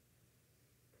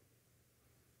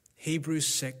 Hebrews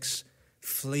 6,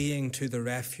 fleeing to the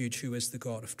refuge who is the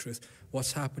God of truth.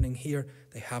 What's happening here?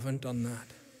 They haven't done that.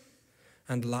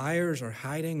 And liars are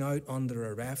hiding out under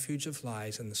a refuge of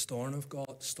lies, and the storm of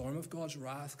God's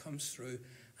wrath comes through,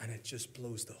 and it just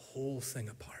blows the whole thing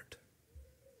apart.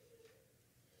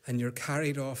 And you're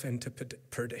carried off into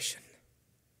perdition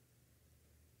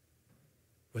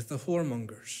with the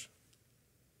whoremongers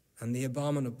and the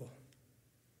abominable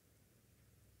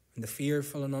and the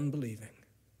fearful and unbelieving.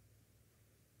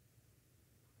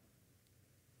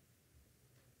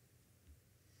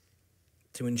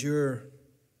 To endure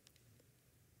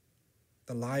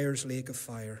the liar's lake of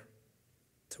fire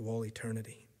to all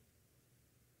eternity.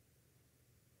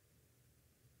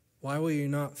 Why will you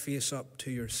not face up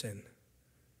to your sin?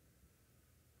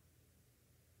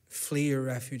 Flee your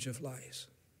refuge of lies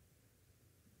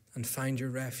and find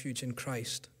your refuge in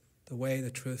Christ, the way,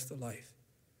 the truth, the life,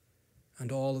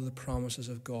 and all of the promises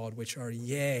of God, which are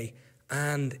yea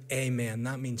and amen.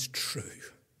 That means true.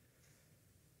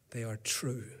 They are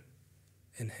true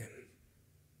in him.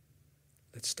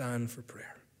 Let's stand for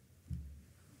prayer.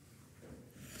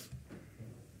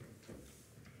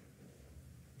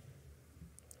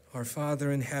 Our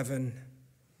Father in heaven,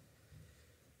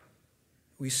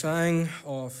 we sang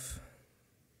of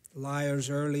liars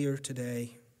earlier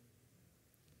today,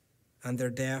 and their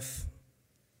death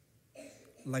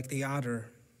like the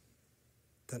adder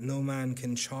that no man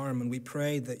can charm. And we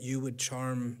prayed that you would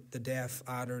charm the deaf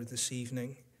adder this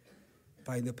evening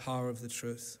by the power of the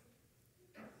truth.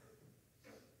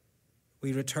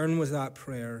 We return with that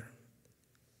prayer,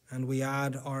 and we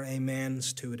add our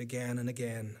amens to it again and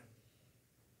again.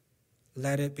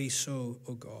 Let it be so,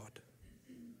 O God,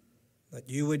 that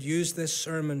you would use this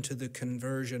sermon to the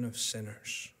conversion of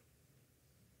sinners,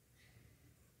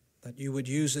 that you would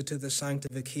use it to the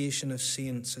sanctification of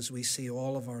saints as we see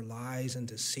all of our lies and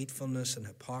deceitfulness and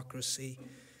hypocrisy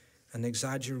and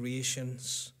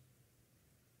exaggerations.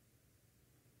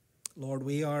 Lord,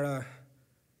 we are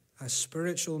a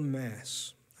spiritual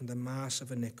mess and a mass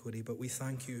of iniquity, but we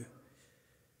thank you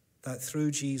that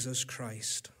through Jesus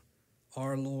Christ,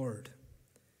 our Lord,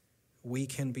 we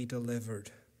can be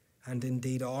delivered, and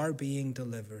indeed are being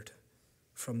delivered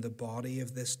from the body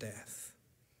of this death.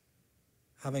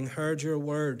 Having heard your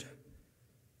word,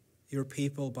 your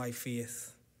people by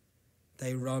faith,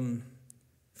 they run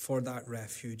for that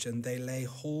refuge, and they lay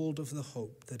hold of the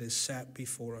hope that is set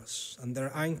before us, and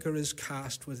their anchor is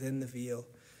cast within the veil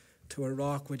to a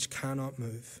rock which cannot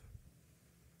move.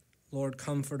 Lord,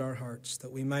 comfort our hearts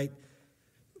that we might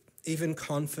even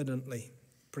confidently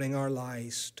bring our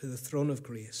lives to the throne of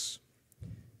grace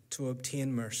to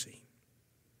obtain mercy.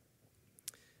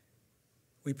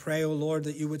 We pray, O Lord,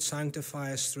 that you would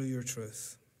sanctify us through your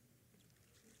truth.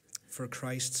 For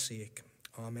Christ's sake,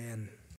 amen.